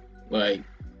 yo, like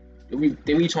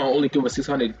they each want to only give us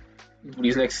 600 for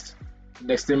these next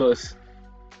stimulus.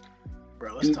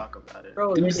 Bro, let's talk about it.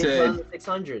 Bro, Dude said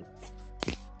 600.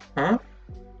 Huh?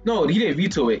 No, he didn't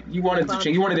veto it. He wanted to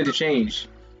change. He wanted it to change,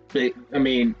 but I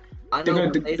mean, I know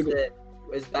they said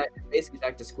it's basically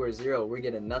back to square zero. We're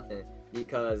getting nothing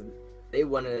because they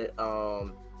wanted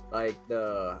like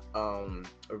the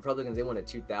Republicans, they wanted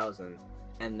 2,000,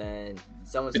 and then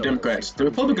the Democrats, the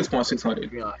Republicans want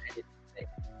 600.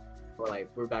 Or like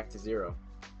we're back to zero.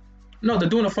 No, they're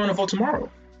doing a final vote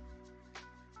tomorrow.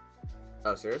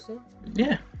 Oh, seriously?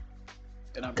 Yeah.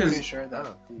 And I'm pretty sure that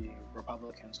the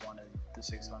Republicans wanted the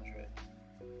 600.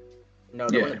 No,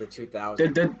 they wanted the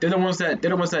 2,000. They're the ones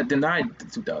that denied the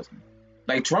 2,000.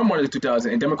 Like Trump wanted the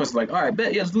 2,000, and Democrats were like, all right,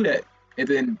 bet, yeah, let's do that. And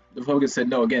then the Republicans said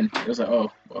no again. It was like,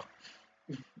 oh, well.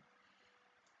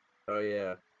 Oh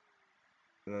yeah.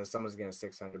 And then someone's getting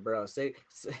 600, bro.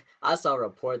 I saw a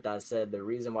report that said the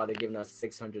reason why they're giving us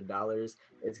 $600 is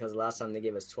because last time they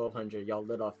gave us 1,200, y'all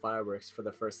lit off fireworks for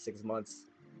the first 6 months.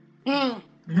 That's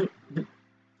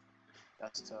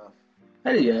tough.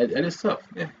 Yeah, that is tough.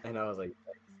 Yeah. And I was like,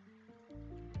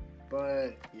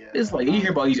 but yeah, it's like you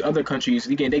hear about these other countries.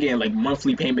 They getting like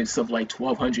monthly payments of like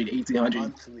 1,200,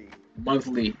 1,800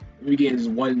 monthly. We getting just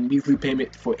one weekly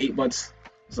payment for 8 months.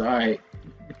 It's all right.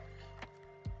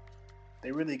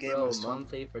 They really gave bro, us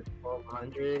monthly for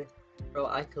 1,200. Bro,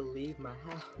 I could leave my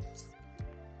house.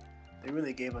 They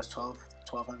really gave us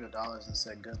 $1,200 and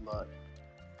said good luck.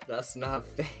 That's not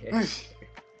fair.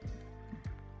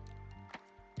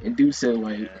 And dude said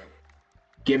like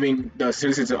giving the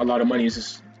citizens a lot of money is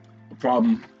just a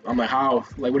problem. I'm like, how?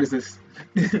 Like, what is this?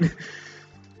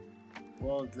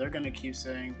 Well, they're gonna keep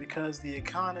saying because the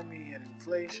economy and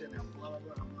inflation and blah blah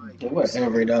blah. I'm like,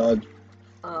 whatever, dog.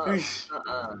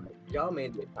 Y'all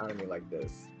made the economy like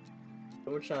this.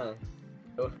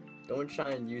 Don't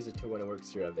try and use it to when it works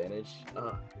to your advantage.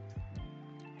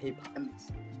 And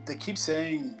they keep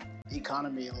saying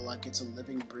economy like it's a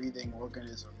living, breathing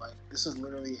organism. Like this is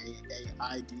literally a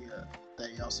idea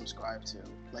that y'all subscribe to.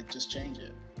 Like just change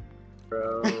it,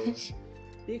 bro.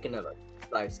 Speaking of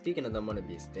them want to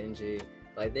be stingy,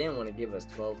 like they didn't want to give us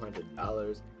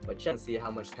 $1,200, but check and see how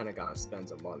much Pentagon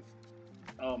spends a month.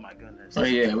 Oh my goodness. Oh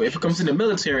yeah, if it comes to the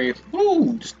military,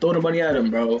 woo, just throw the money at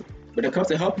them, bro. But it comes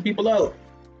to helping people out,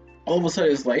 all of a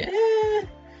sudden it's like,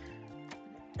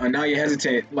 and now you're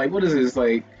hesitant. Like, what is this?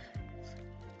 Like,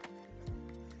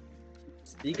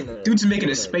 dude's making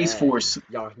a Space Force.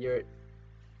 Y'all hear it?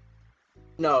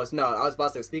 No, it's not. I was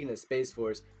about to say, speaking of Space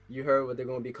Force, you heard what they're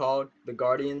going to be called? The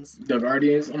Guardians? The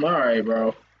Guardians? I'm alright,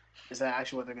 bro. Is that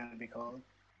actually what they're going to be called?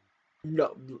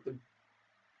 No.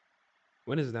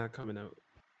 When is that coming out?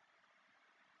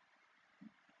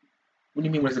 What do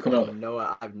you mean when is it coming out? No,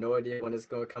 I have no idea when it's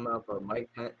going to come out, but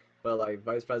like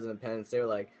Vice President Pence, they were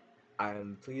like,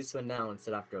 I'm pleased to announce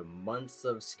that after months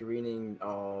of screening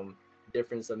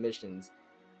different submissions,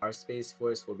 our Space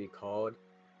Force will be called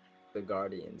the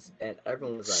Guardians. And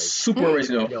everyone was like, super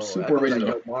original. Yo, super original.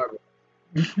 Like, yo, Marvel.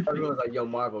 Everyone was like, yo,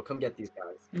 Marvel, come get these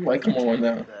guys. Like, come on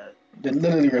now. They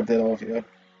literally ripped that off, yeah.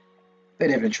 They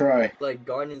didn't even try. Like,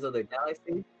 Guardians of the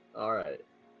Galaxy? Alright.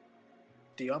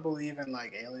 Do y'all believe in,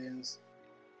 like, aliens?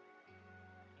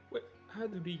 What? How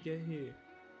did we get here?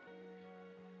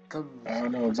 I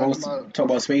don't know. Talk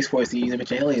about Space Force, these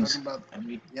image aliens.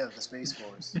 Yeah, the Space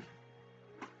Force.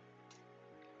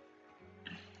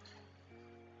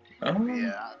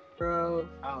 Yeah. Bro,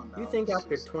 I don't know. You think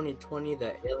after 2020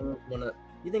 that aliens wanna?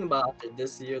 You think about after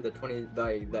this year, the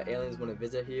aliens wanna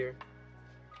visit here?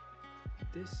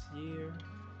 This year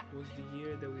was the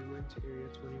year that we went to Area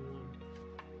 21.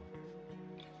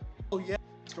 Oh yeah.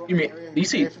 You mean you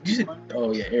see?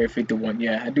 Oh yeah, Area 51.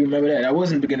 Yeah, I do remember that. That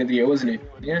wasn't the beginning of the year, wasn't it?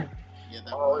 Yeah. Yeah,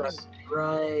 that was. That's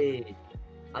right.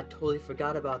 I totally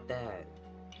forgot about that.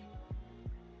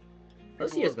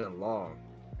 This year's been long.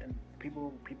 And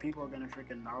people are gonna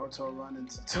freaking Naruto run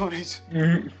into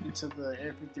into the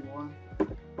Area 51.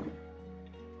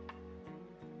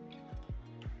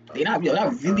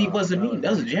 That really wasn't me.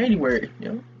 That was January.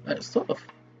 That's tough.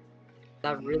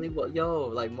 That really was,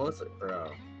 like most of,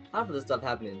 bro. Half of this stuff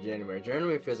happened in January.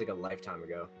 January feels like a lifetime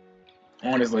ago.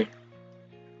 Honestly.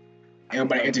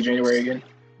 Everybody into January again.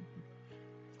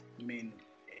 I mean,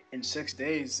 in 6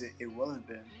 days, it will have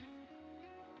been.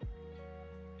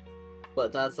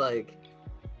 But that's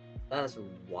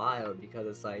wild because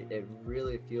it's like, it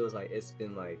really feels like it's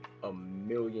been like a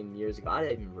million years ago. I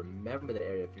didn't even remember the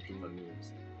Area 51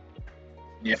 memes.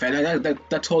 Yeah, that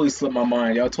totally slipped my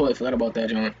mind. Y'all totally forgot about that,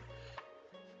 John.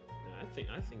 I think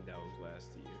that was last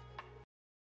year.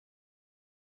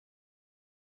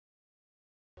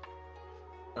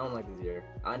 I don't like this year.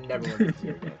 I never want this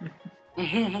year again.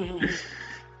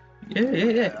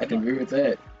 Yeah. I can agree with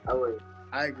that.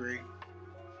 I agree.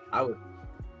 I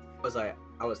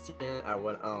was sitting at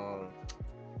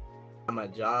my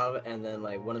job, and then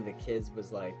like one of the kids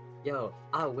was like, "Yo,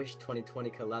 I wish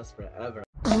 2020 could last forever."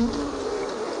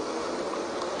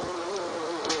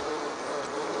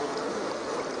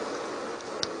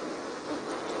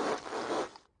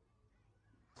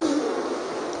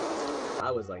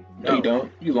 I was like, no, you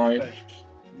don't. You lying.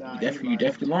 Nah, you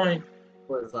definitely lying.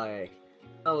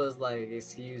 I was like,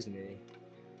 excuse me.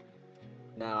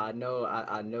 Now I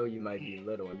know you might be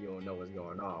little and you don't know what's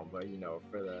going on, but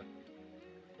for the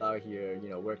out here,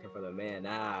 working for the man,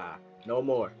 no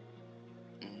more.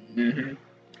 Mm-hmm.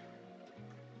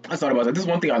 I thought about that. This is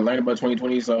one thing I learned about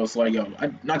 2020, so I was like,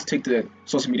 not to take the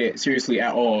social media seriously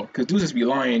at all, because dudes just be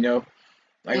lying,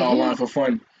 like all lying for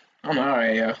fun. I'm like,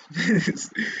 alright, yeah. It's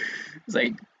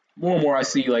like more and more I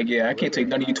see, like, I can't take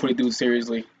none of you 20 dudes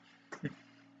seriously.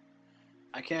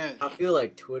 I can't. I feel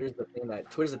like Twitter's the thing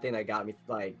that got me,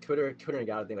 like Twitter and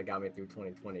got the thing that got me through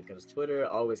 2020, because Twitter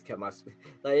always kept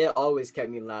it always kept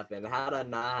me laughing. Had I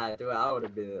not had to, I would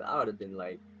have been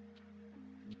like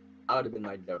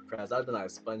depressed. I'd been like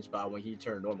SpongeBob when he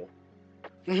turned normal.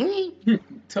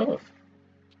 Tough.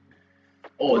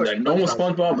 Oh, the normal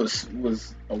SpongeBob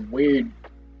was a weird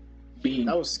being.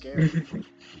 That was scary. That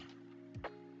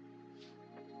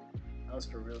was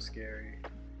for real scary.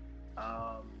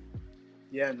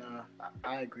 Yeah, no,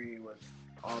 I agree with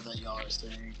all that y'all are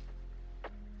saying.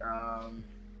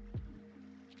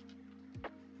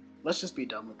 Let's just be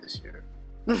done with this year.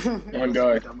 Oh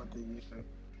God. Be done with the year,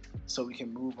 so we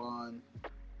can move on,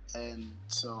 and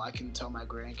so I can tell my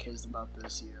grandkids about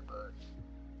this year. But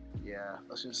yeah,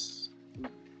 let's just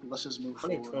move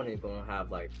 2020 forward. 2020 gonna have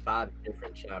like 5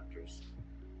 different chapters.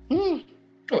 Oh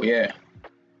yeah.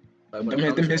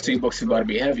 Like them history books is about to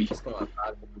be heavy. It's gonna have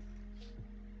 5 different.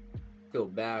 Feel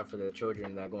bad for the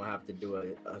children that are gonna have to do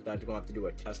a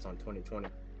test on 2020.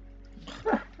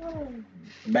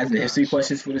 Imagine the history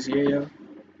questions for this year, yo.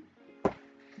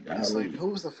 It's like who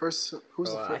was the first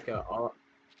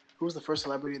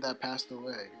celebrity that passed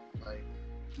away? Like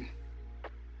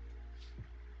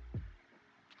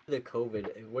where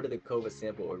did the COVID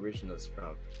sample originals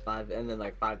from? 5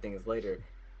 things later,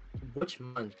 Which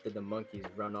month did the monkeys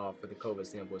run off with the COVID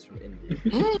samples from India?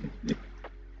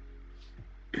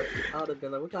 I would have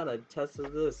been like, what kind of test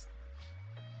is this?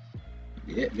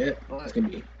 Yeah, it's gonna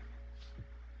be.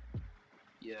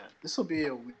 Yeah, this will be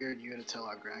a weird year to tell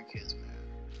our grandkids, man.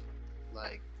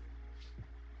 Like,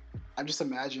 I'm just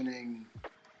imagining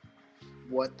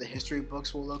what the history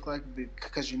books will look like,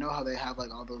 because you know how they have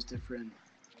like all those different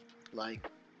like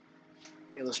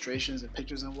illustrations and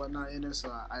pictures and whatnot in it. So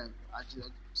I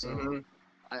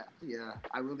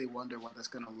really wonder what that's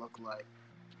gonna look like.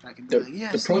 I can be like,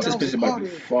 yeah, the protest pictures might be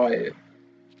fire.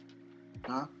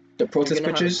 Huh? The protest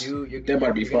pictures, they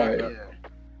might be fire.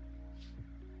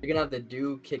 You're gonna have the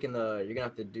dude kicking the. You're gonna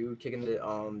have the dude kicking the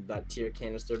that tear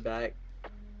canister back.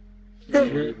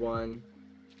 One.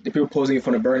 The people posing in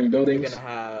front of burning buildings.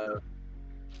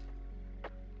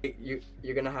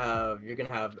 You're gonna have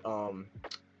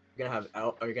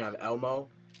Elmo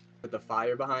with the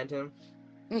fire behind him.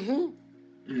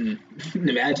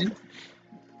 Imagine.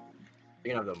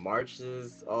 You're gonna have the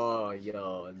marches. Oh,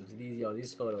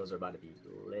 these photos are about to be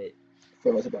lit.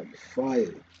 Photos about to be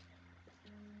fire.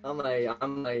 I'm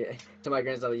like to my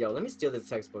grandson, yo, let me steal this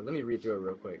textbook. Let me read through it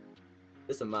real quick.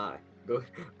 This is mine.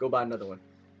 Go buy another one.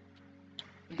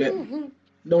 But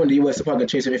knowing the U.S. is probably gonna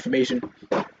change some information.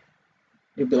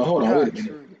 You'll be like, hold on, wait a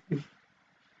minute.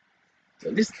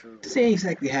 So this ain't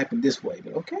exactly happened this way,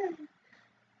 but okay.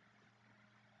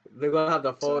 They're gonna have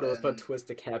the photos, but twist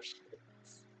the captions.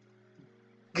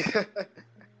 They're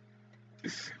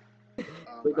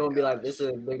gonna be like, this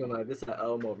is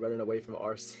Elmo running away from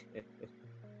arson.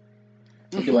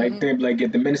 They'd be like,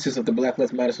 get the menaces of the Black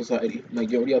Lives Matter Society. I'm like,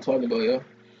 yo, what are y'all talking about, yo?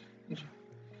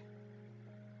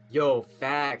 Yo,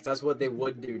 facts. That's what they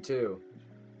would do too.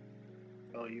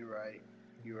 Oh, you're right.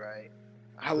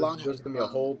 How long? There's gonna be a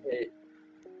whole page.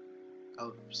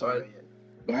 Oh, sorry.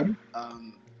 What?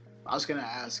 I was gonna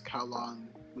ask how long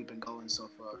we've been going so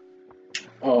far.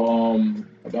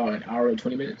 About an hour and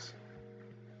 20 minutes.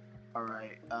 All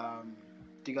right.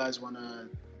 Do you guys want to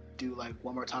do like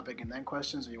one more topic and then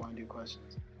questions, or you want to do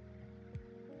questions?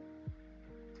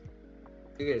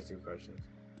 You guys do questions.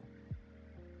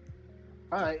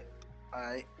 All right.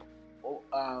 Well,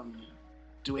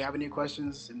 do we have any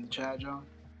questions in the chat, John?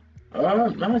 No,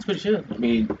 that's pretty chill. I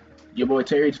mean, your boy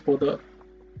Terry just pulled up.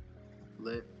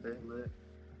 Lit.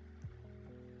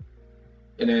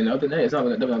 And then other than that, it's not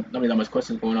really that much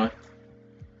questions going on.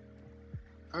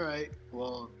 All right.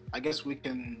 Well, I guess we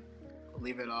can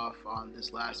leave it off on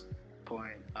this last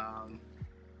point.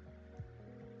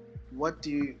 What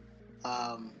do you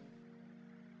are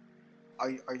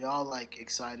y'all like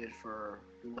excited for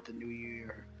what the new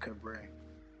year could bring?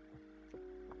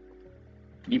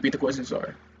 Can you repeat the question?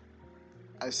 Sorry.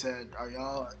 I said, are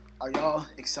y'all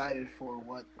excited for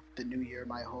what the new year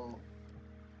might hold?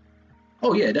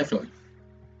 Oh yeah, definitely.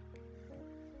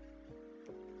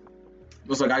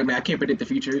 It's like I can't predict the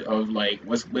future of like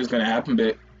what's gonna happen,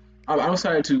 but I'm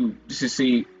excited to just to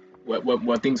see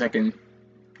what things I can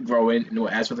grow in and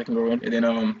what aspects I can grow in, and then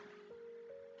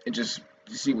and just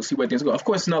see where things go. Of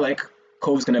course, it's not like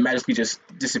COVID's gonna magically just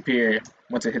disappear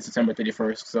once it hits September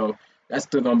 31st, so that's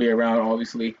still gonna be around,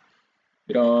 obviously.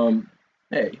 But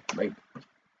hey, like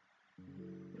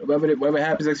whatever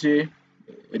happens next year,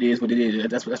 it is what it is.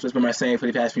 That's what's been my saying for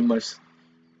the past few months,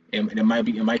 and it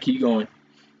might keep going.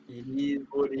 It is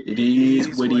what it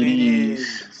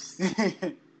is.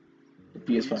 The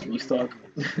PS5 restock.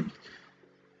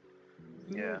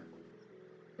 Yeah.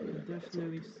 I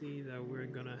definitely see that we're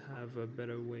gonna have a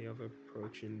better way of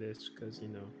approaching this, because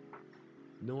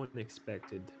no one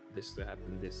expected this to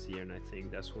happen this year, and I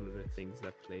think that's one of the things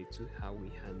that played to how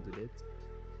we handled it.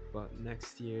 But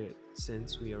next year,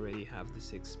 since we already have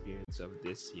this experience of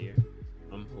this year,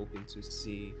 I'm hoping to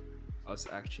see us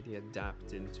actually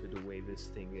adapting to the way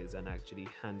this thing is and actually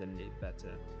handling it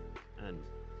better. And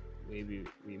maybe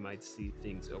we might see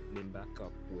things opening back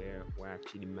up where we're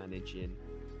actually managing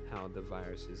how the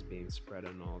virus is being spread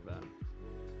and all that.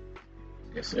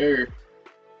 Yes, sir.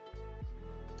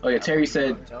 Oh yeah, Terry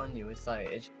said. I'm telling you, it's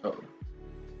like. Oh,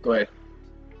 go ahead.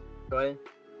 Go ahead.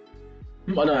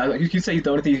 Oh no, you say the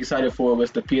only thing he's excited for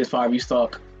was the PS5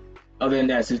 restock. Other than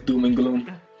that, it's just doom and gloom.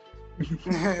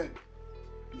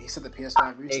 He said the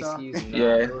PS5 restock. Excuse me.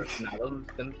 Yeah.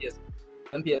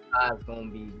 Them PS5 is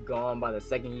gonna be gone by the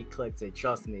second he clicks it.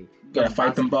 Trust me. Gotta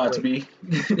fight them bots, B.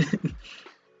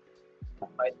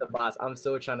 Fight the bots. I'm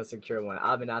still trying to secure one.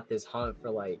 I've been at this hunt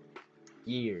for like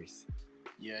years.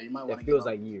 Yeah, you might want to. It feels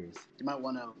like years. You might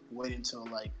want to wait until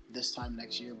like this time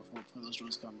next year before those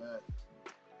joints come back.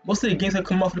 Most of the games that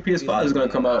come out for the PS5 is Excuse gonna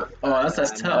me, come out. Oh,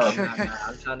 that's tough.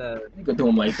 I'm trying to. You could do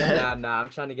them like that. I'm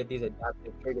trying to get these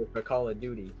adaptive triggers for Call of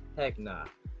Duty. Heck nah.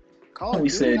 Call of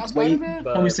Homie Duty, not said, wait. Spider-Man.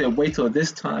 But Homie said, wait till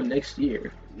this time next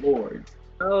year. Lord.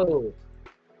 no,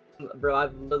 bro,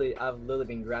 I've literally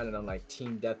been grinding on like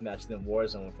team deathmatch in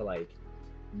Warzone for like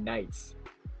nights.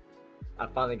 I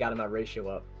finally got my ratio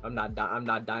up. I'm not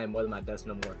dying more than my deaths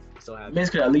no more. So happy. Man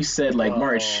could at least said like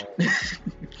March.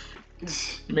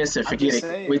 Man said, I'm forget just it.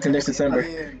 saying, Wait till man, next December.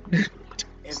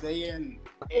 if they in,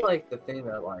 I feel like the thing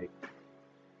that like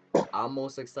I'm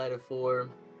most excited for.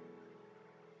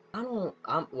 I'm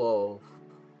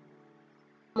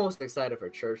most excited for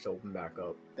church to open back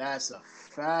up. that's a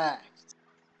fact.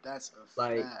 That's a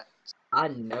Like fact. I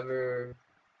never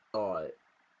thought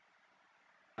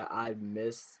that I'd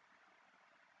miss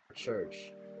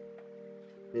church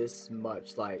this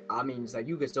much. Like I mean, it's like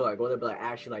you could still like go there, but like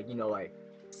actually like like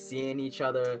seeing each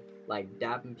other, like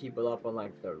dapping people up on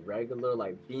like the regular,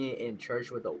 like being in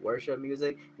church with the worship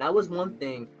music. That was one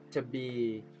thing to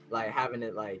be like having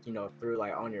it like through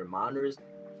like on your monitors.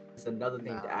 It's another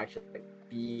thing to actually like,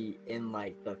 be in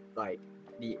like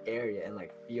the area and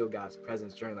like feel God's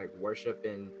presence during like worship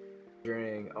and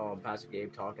during Pastor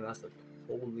Gabe talking. That's a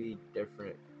totally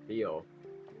different feel.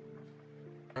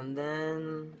 And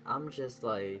then I'm just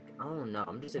like, I don't know.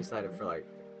 I'm just excited for like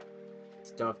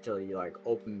stuff to like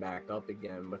open back up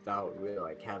again without really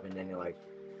like having any like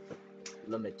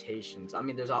limitations. I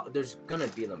mean, there's gonna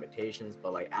be limitations,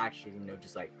 but like actually,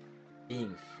 just like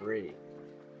being free,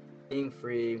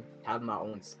 having my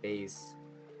own space,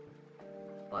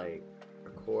 like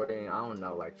recording. I don't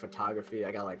know, like photography.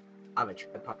 I have a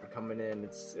tripod coming in.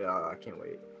 It's I can't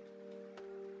wait.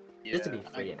 Just to be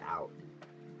free and out.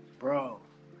 Bro,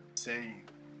 same.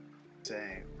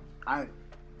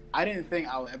 I didn't think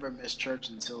I would ever miss church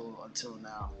until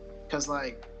now, cause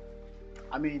like,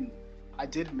 I mean, I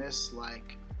did miss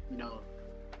like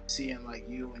seeing like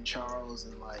you and Charles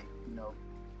and like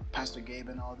Pastor Gabe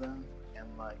and all them, and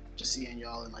like just seeing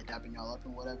y'all and like dapping y'all up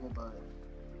and whatever. But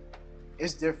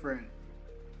it's different,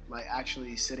 like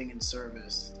actually sitting in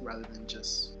service rather than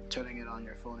just turning it on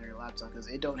your phone or your laptop, because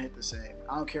it don't hit the same.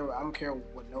 I don't care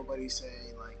what nobody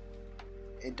say. Like,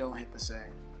 it don't hit the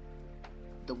same.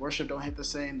 The worship don't hit the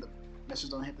same. The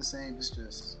message don't hit the same. It's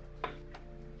just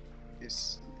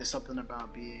it's something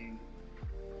about being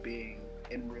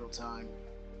in real time.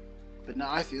 But no,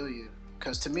 I feel you,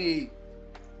 because to me,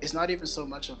 it's not even so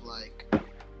much of like,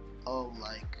 oh,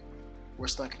 like we're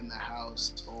stuck in the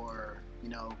house or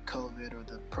COVID or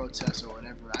the protests or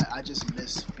whatever. I just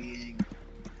miss being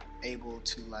able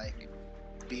to like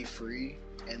be free,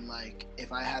 and like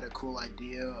if I had a cool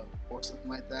idea or something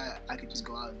like that, I could just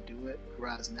go out and do it.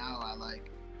 Whereas now I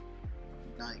like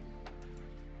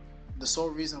the sole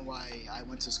reason why I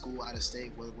went to school out of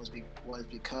state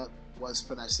was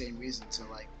for that same reason, to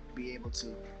like be able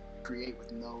to create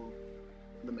with no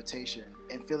limitation.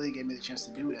 And Philly gave me the chance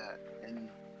to do that, and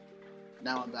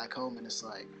now I'm back home and it's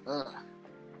like, ugh.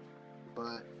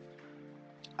 But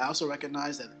I also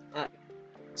recognize that.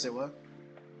 Say what?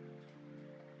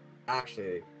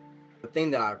 Actually, the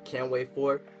thing that I can't wait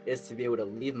for is to be able to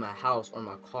leave my house or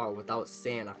my car without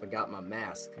saying I forgot my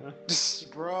mask.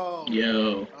 Bro.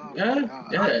 Yo. Oh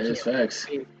Yeah, it's facts.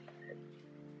 Wait.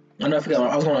 I know I forgot.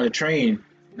 I was going on a train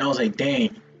and I was like,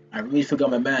 dang, I really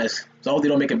forgot my mask. So I hope they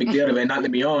don't make a big deal of it and not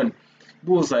let me on.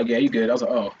 Boo was like, yeah, you good. I was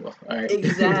like, oh, well, all right.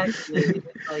 Exactly.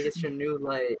 It's like it's your new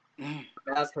like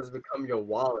mask has become your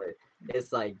wallet.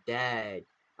 It's like, dang,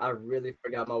 I really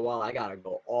forgot my wallet. I gotta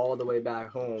go all the way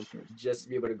back home just to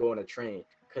be able to go on a train,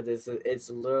 because it's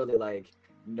literally like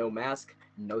no mask,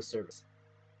 no service.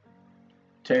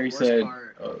 Terry said,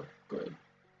 oh, go ahead.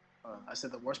 I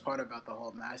said the worst part about the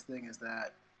whole mask thing is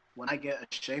that when I get a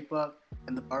shape up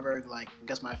and the barber like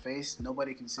gets my face,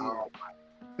 nobody can see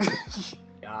it.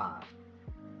 God.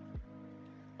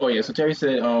 Oh yeah, so Terry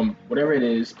said, whatever it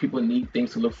is, people need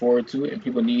things to look forward to, and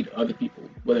people need other people,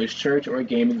 whether it's church or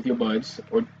gaming with your buds,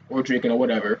 or drinking or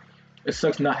whatever. It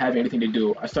sucks not having anything to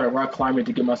do. I started rock climbing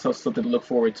to give myself something to look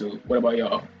forward to. What about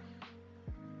y'all?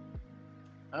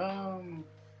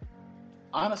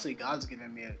 Honestly,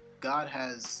 God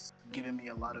has given me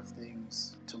a lot of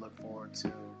things to look forward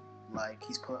to. Like,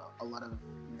 He's put a lot of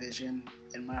vision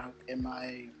in my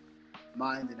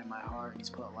mind and in my heart. He's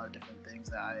put a lot of different things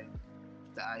that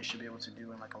I should be able to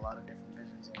do, and like a lot of different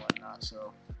visions and whatnot.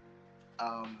 So,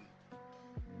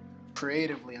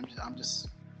 creatively, I'm just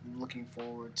looking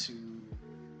forward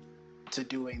to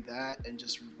doing that, and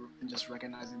just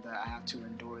recognizing that I have to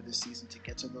endure this season to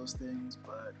get to those things.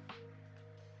 But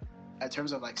in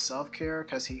terms of like self care,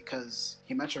 cause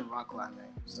he mentioned rock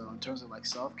climbing. So in terms of like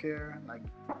self care, like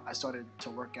I started to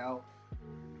work out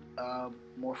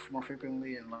more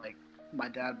frequently, and like my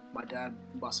dad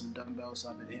bought some dumbbells, so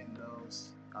I've been hitting those.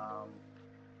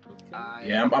 Okay.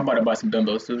 Yeah, I I'm about to buy some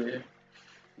dumbbells too.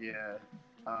 Yeah.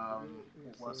 yeah.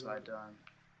 What else So have I done?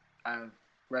 I've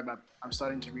I'm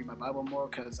starting to read my Bible more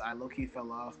because I low key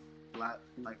fell off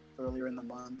like earlier in the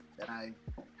month, and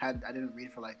I didn't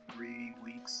read for like 3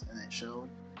 weeks, and it showed.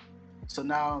 So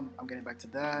now I'm getting back to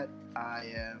that. I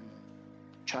am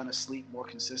trying to sleep more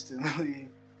consistently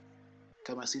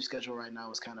because my sleep schedule right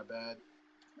now is kind of bad.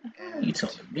 You And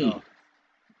telling me, Yo,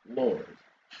 Lord?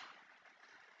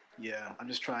 yeah, I'm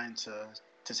just trying to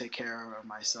take care of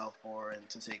myself more and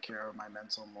to take care of my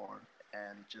mental more,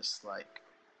 and just like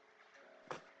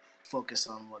focus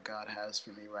on what God has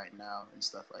for me right now and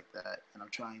stuff like that. And I'm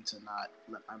trying to not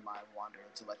let my mind wander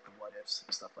into like the what ifs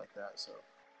and stuff like that. So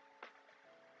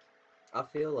I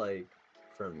feel like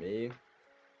for me, in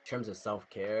terms of self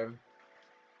care,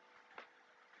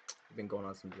 I've been going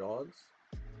on some drugs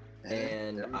yeah,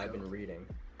 and there we I've go. been reading.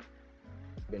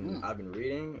 Mm. I've been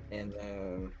reading, and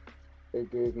then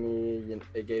it gave me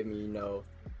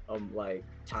like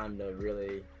time to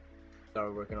really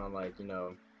start working on like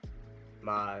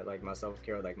my self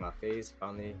care, like my face.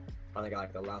 Finally got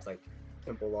like the last like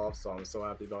pimple off, so I'm so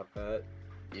happy about that.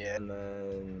 Yeah. And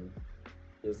then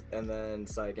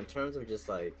it's like in terms of just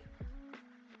like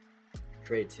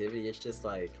creativity, it's just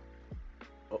like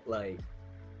my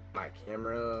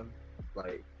camera,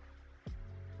 like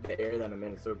the area that I'm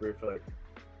in is so great for like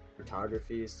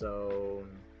photography. So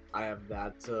I have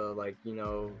that to like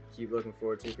keep looking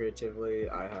forward to creatively.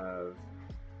 I have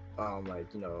like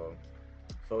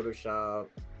Photoshop,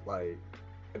 like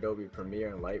Adobe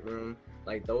Premiere and Lightroom,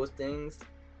 like those things.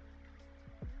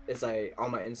 It's like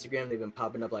on my Instagram they've been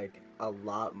popping up like a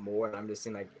lot more, and I'm just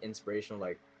seeing like inspirational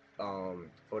like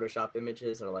Photoshop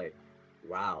images, or like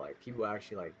wow, like people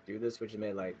actually like do this, which is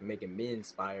made like making me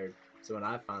inspired. So when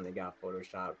I finally got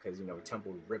Photoshop, because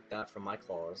Temple ripped that from my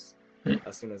claws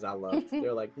as soon as I left,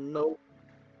 they're like, nope,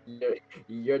 you're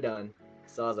you're done.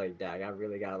 So I was like, dag, I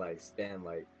really gotta like spend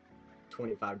like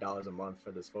 $25 a month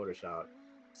for this Photoshop.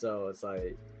 So it's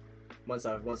like once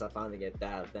I finally get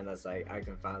that, then it's like I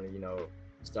can finally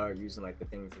start using like the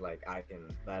things like I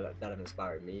can that have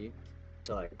inspired me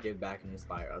to like give back and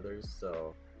inspire others.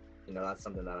 So that's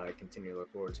something that I continue to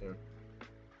look forward to.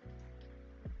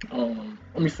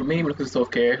 I mean, for me, when it comes to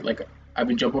self care, like I've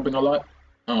been jump roping a lot.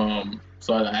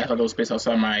 So I have a little space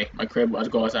outside my crib. I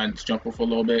just go outside and just jump rope for a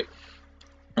little bit.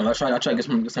 And I try to get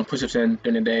some push-ups in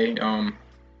during the day.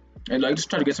 And like just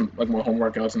try to get some like more home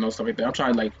workouts and all stuff like that. I'm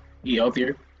trying to like eat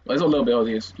healthier. Like, it's a little bit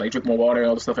healthier. It's, like drink more water and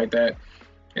all the stuff like that.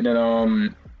 And then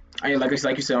I like you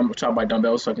said, I'm trying to buy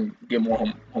dumbbells so I can get more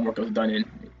home workouts done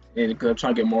and cause I'm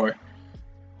trying to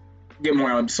get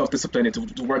more self discipline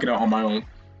to work it out on my own.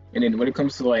 And then when it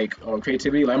comes to like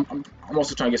creativity, like I'm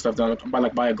also trying to get stuff done. I'm about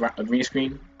like buy a green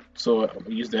screen, so I'm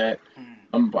gonna use that.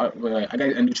 Mm. I got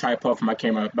a new tripod for my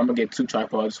camera. I'm gonna get two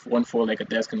tripods, one for like a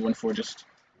desk and one for just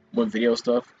more video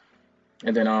stuff.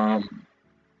 And then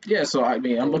yeah, so I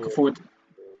mean I'm looking So forward.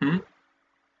 Hmm?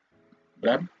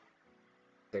 What?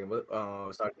 like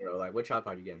what sorry, like what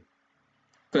tripod you getting?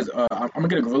 Because I'm gonna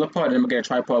get a gorilla pod and I'm gonna get a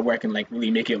tripod where I can like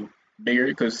really make it bigger.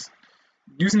 Because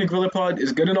using the gorilla pod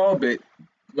is good and all, but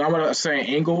when I'm at a certain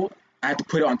angle, I have to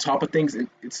put it on top of things. And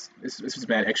it's just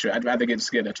bad extra. I'd rather get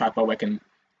a tripod where I can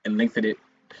and lengthen it.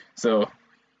 So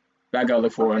that I gotta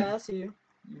look Okay, forward. I see you.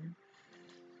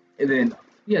 And then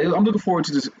yeah, I'm looking forward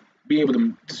to just being able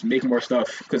to just make more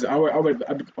stuff. Because I've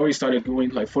already started doing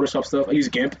like Photoshop stuff. I use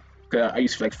GIMP because I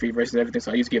use like free versions and everything.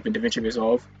 So I use GIMP and DaVinci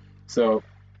Resolve. So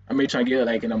I may try to get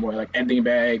like in a more like editing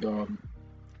bag,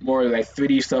 more like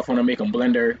 3D stuff when I make on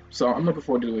Blender. So I'm looking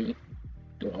forward to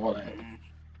doing all that. Hmm.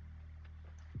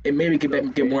 And maybe get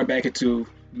Okay. more back into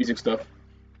music stuff.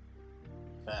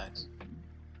 Facts.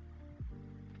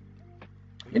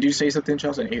 And did you say Okay. something,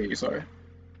 Charles? I didn't hear you. Sorry.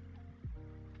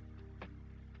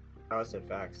 I said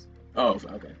facts. Oh,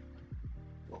 okay.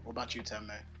 What about you,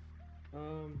 Temme?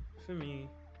 For me,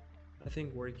 I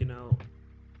think working out,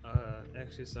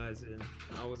 exercising,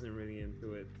 I wasn't really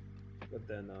into it, but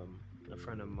then a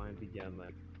friend of mine began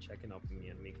like checking up on me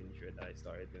and making sure that I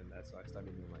started doing that. So I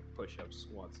started doing like push-ups,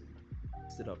 squats,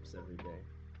 and sit-ups every day.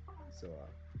 So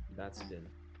that's been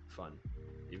fun,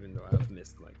 even though I've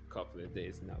missed like a couple of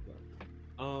days now. But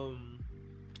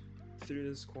through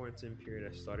this quarantine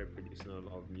period, I started producing a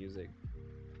lot of music,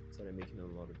 started making a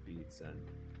lot of beats, and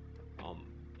um,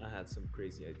 I had some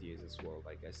crazy ideas as well.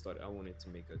 Like I wanted to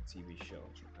make a TV show.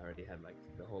 I already had like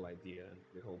the whole idea and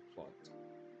the whole plot,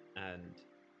 and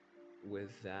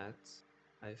with that,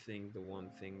 I think the one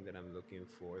thing that I'm looking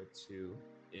forward to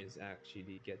is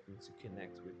actually getting to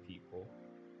connect with people,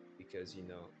 because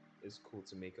it's cool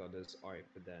to make others art,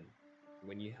 but then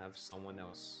when you have someone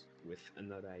else with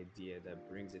another idea that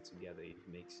brings it together, it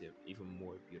makes it even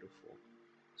more beautiful.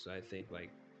 So I think,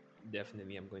 like,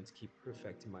 definitely I'm going to keep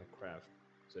perfecting my craft,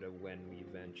 so that when we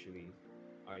eventually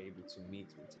are able to meet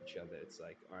with each other, it's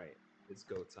like, all right, it's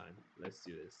go time, let's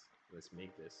do this, let's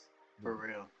make this, For boom.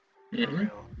 real, for Mm-hmm.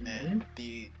 real, Mm-hmm. man.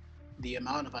 The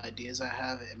amount of ideas I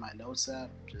have in my notes app,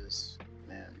 just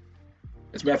man.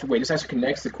 As a matter of fact, wait, this actually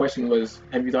connects. The question was,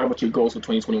 have you thought about your goals for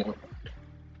 2021?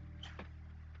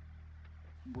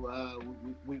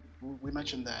 We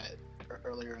mentioned that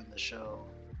earlier in the show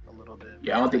a little bit,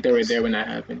 Yeah, I don't but I think they were there guess when that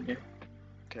happened. Yeah.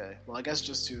 okay. Well, I guess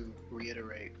just to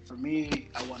reiterate, for me,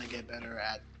 I want to get better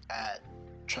at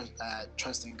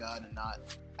trusting God and not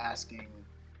asking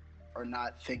or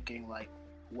not thinking like,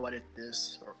 what if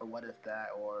this or what if that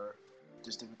or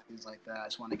just different things like that. I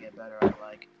just want to get better at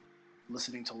like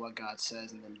listening to what God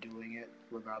says and then doing it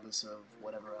regardless of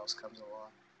whatever else comes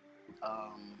along.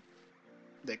 Um,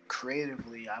 that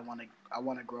creatively, I want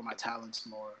to grow my talents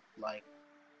more. Like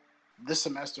this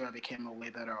semester, I became a way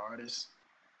better artist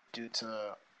due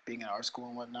to being in art school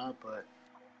and whatnot. But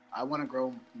I want to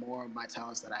grow more of my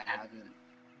talents that I haven't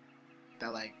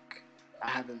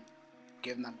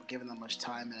given them much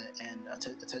time and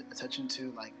attention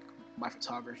to, like my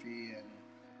photography and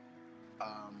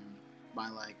um, my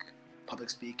like public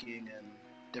speaking and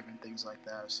different things like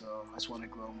that. So I just want to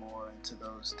grow more into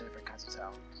those different kinds of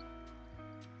talents.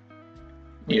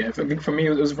 Yeah, I think for me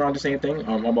it was around the same thing.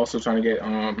 I'm also trying to get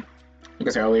like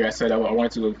I said earlier, I said I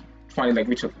wanted to finally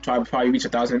like try to probably reach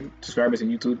 1,000 subscribers in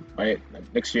YouTube by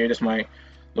like, next year. That's my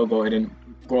logo, and then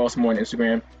grow some more on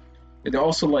Instagram. And then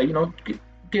also like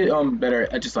get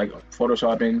better at just like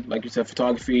photoshopping, like you said,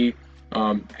 photography,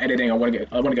 editing. I want to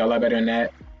get a lot better in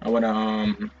that. I want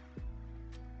to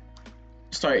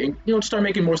start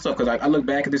making more stuff because I look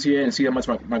back at this year and see how much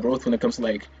my growth when it comes to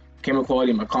like camera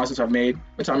quality and my concepts I've made,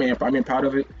 which I'm proud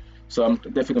of it. So I'm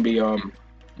definitely gonna be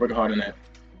working hard on that.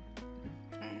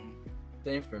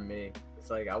 Same for me. It's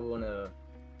like I've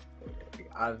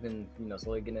been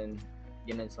slowly getting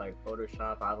into like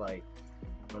Photoshop. I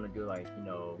want to do like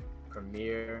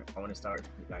Premiere. I want to start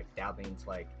like dabbling into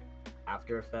like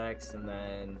After Effects, and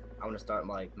then I want to start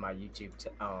like my YouTube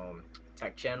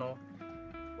tech channel,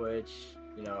 which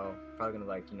probably gonna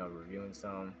like reviewing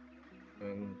some,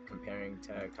 doing comparing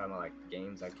tech, talking about like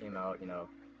games that came out,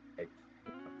 like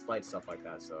slight stuff like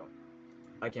that. So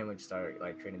I can't wait to start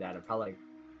like creating that, and probably like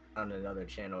on another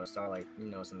channel and start like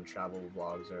some travel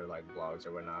vlogs or like vlogs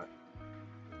or whatnot.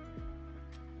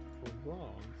 For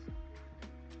vlogs.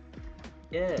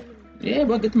 Yeah. Yeah,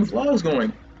 but get them vlogs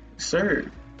going, sir.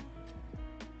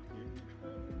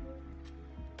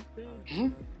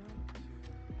 Mhm.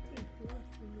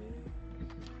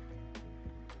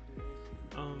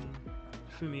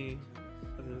 For me,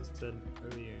 as I said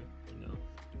earlier,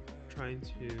 trying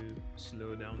to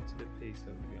slow down to the pace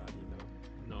of God,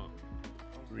 not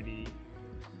really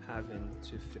having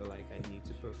to feel like I need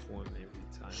to perform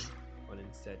every time, but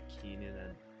instead keying in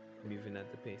and moving at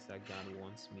the pace that God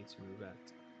wants me to move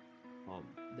at.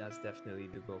 That's definitely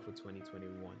the goal for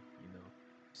 2021.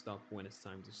 Stop when it's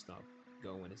time to stop,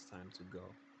 go when it's time to go,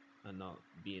 and not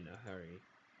be in a hurry.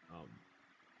 Um,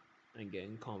 and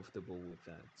getting comfortable with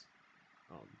that.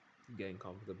 Um, Getting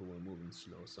comfortable with moving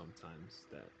slow sometimes.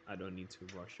 That I don't need to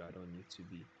rush. I don't need to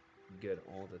be good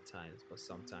all the times, but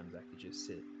sometimes I could just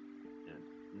sit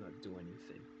and not do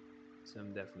anything. So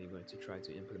I'm definitely going to try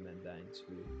to implement that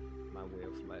into my way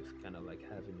of life, kind of like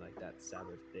having like that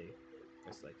Sabbath day, where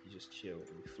it's like you just chill,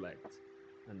 reflect,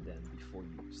 and then before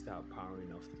you start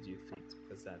powering off to do things,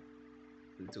 because that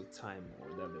little time or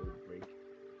that little break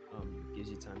gives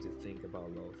you time to think about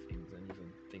a lot of things and even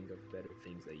think of better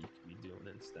things that you could be doing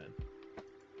instead.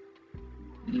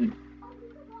 Mm.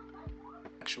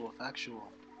 Factual.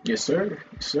 Yes, sir.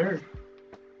 Yes, sir.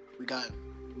 We got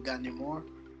we got any more?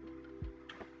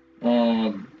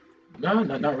 Um, no,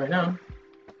 not right now.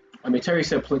 I mean, Terry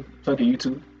said plug your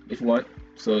YouTube if you want.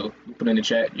 So you put it in the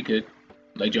chat. You could,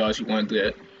 like Josh, you want to do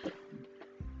that.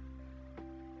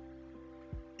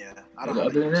 Yeah, I don't But have a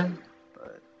other than that, YouTube,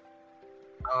 but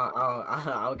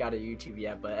I don't got a YouTube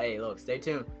yet, but hey, look, stay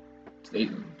tuned. stay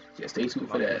stay tuned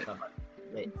for I'm that.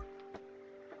 Wait.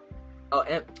 Oh,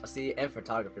 and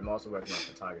photography. I'm also working on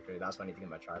photography. That's why I need to get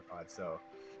my tripod. So,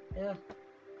 yeah.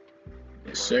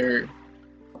 Yes, sir.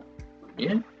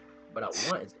 Yeah. But I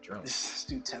want is a drone. this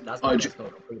dude That's Oh, that's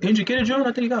going didn't you get a drone?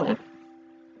 I think you got one.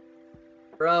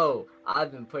 Bro,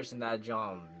 I've been pushing that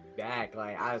drone back.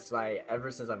 Like I was like,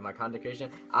 ever since like my content creation,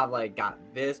 I've like got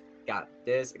this, I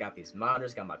got these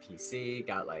monitors, got my PC,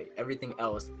 got like everything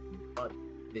else but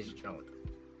this junk.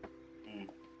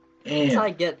 Once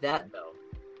I get that though,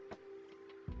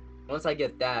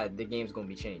 the game's gonna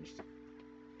be changed.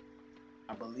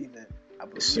 I believe it.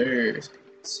 Sir.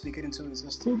 Speak it into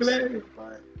existence.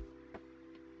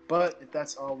 But if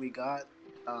that's all we got,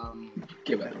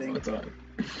 Give I it think. time.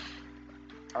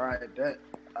 All right, bet.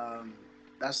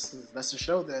 That's the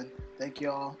show then. Thank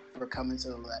y'all for coming to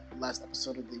the last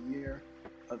episode of the year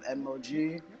of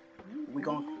M.O.G.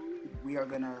 We are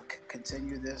gonna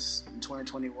continue this in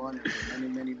 2021 and for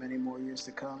many more years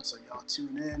to come. So y'all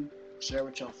tune in, share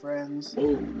with your friends.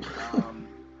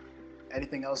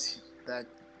 Anything else that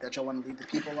y'all want to leave the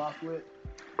people off with?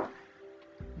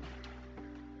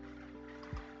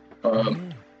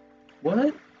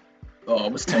 What? Oh,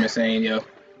 what's Timmy saying, yo?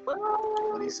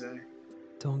 What do you say?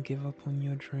 Don't give up on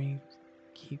your dreams.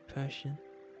 Keep pushing.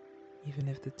 Even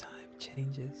if the time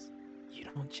changes, you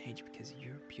don't change because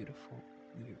you're beautiful.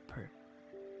 You're perfect.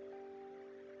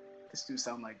 This dude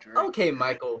sound like Drake. Okay,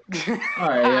 Michael. All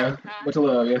right, yeah. Much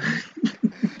love, yeah.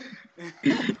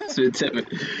 So Timmy.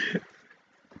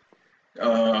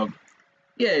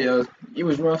 Yeah, yo, it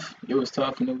was rough. It was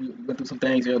tough. You know, we went through some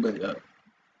things here, but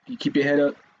you keep your head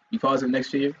up. Be positive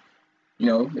next year. You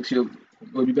know, next year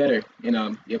will be better.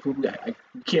 And yeah, I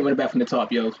can't run it back from the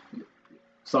top, yo.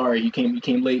 Sorry, you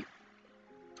came late.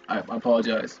 I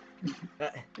apologize.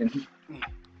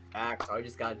 Facts. All you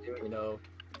just gotta do, you know,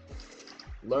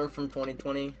 learn from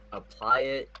 2020, apply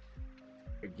it,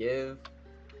 forgive,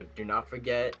 do not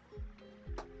forget,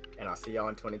 and I'll see y'all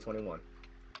in 2021.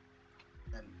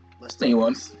 And let's take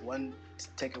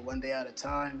take it one day at a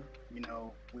time. You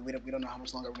know, we don't know how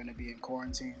much longer we're gonna be in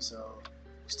quarantine, so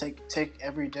just take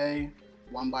every day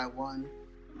one by one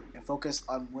and focus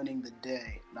on winning the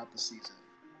day, not the season.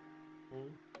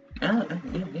 Yeah.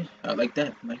 I like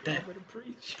that. I like that.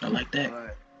 All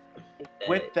right.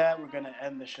 With that, we're gonna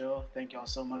end the show. Thank y'all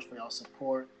so much for y'all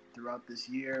support throughout this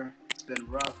year. It's been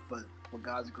rough, but with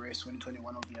God's grace,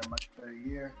 2021 will be a much better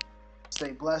year.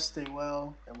 Stay blessed, stay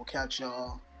well, and we'll catch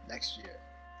y'all next year.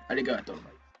 Arigato.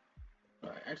 All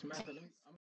right, actually,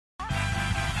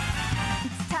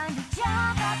 It's time to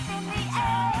jump up in the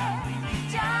air.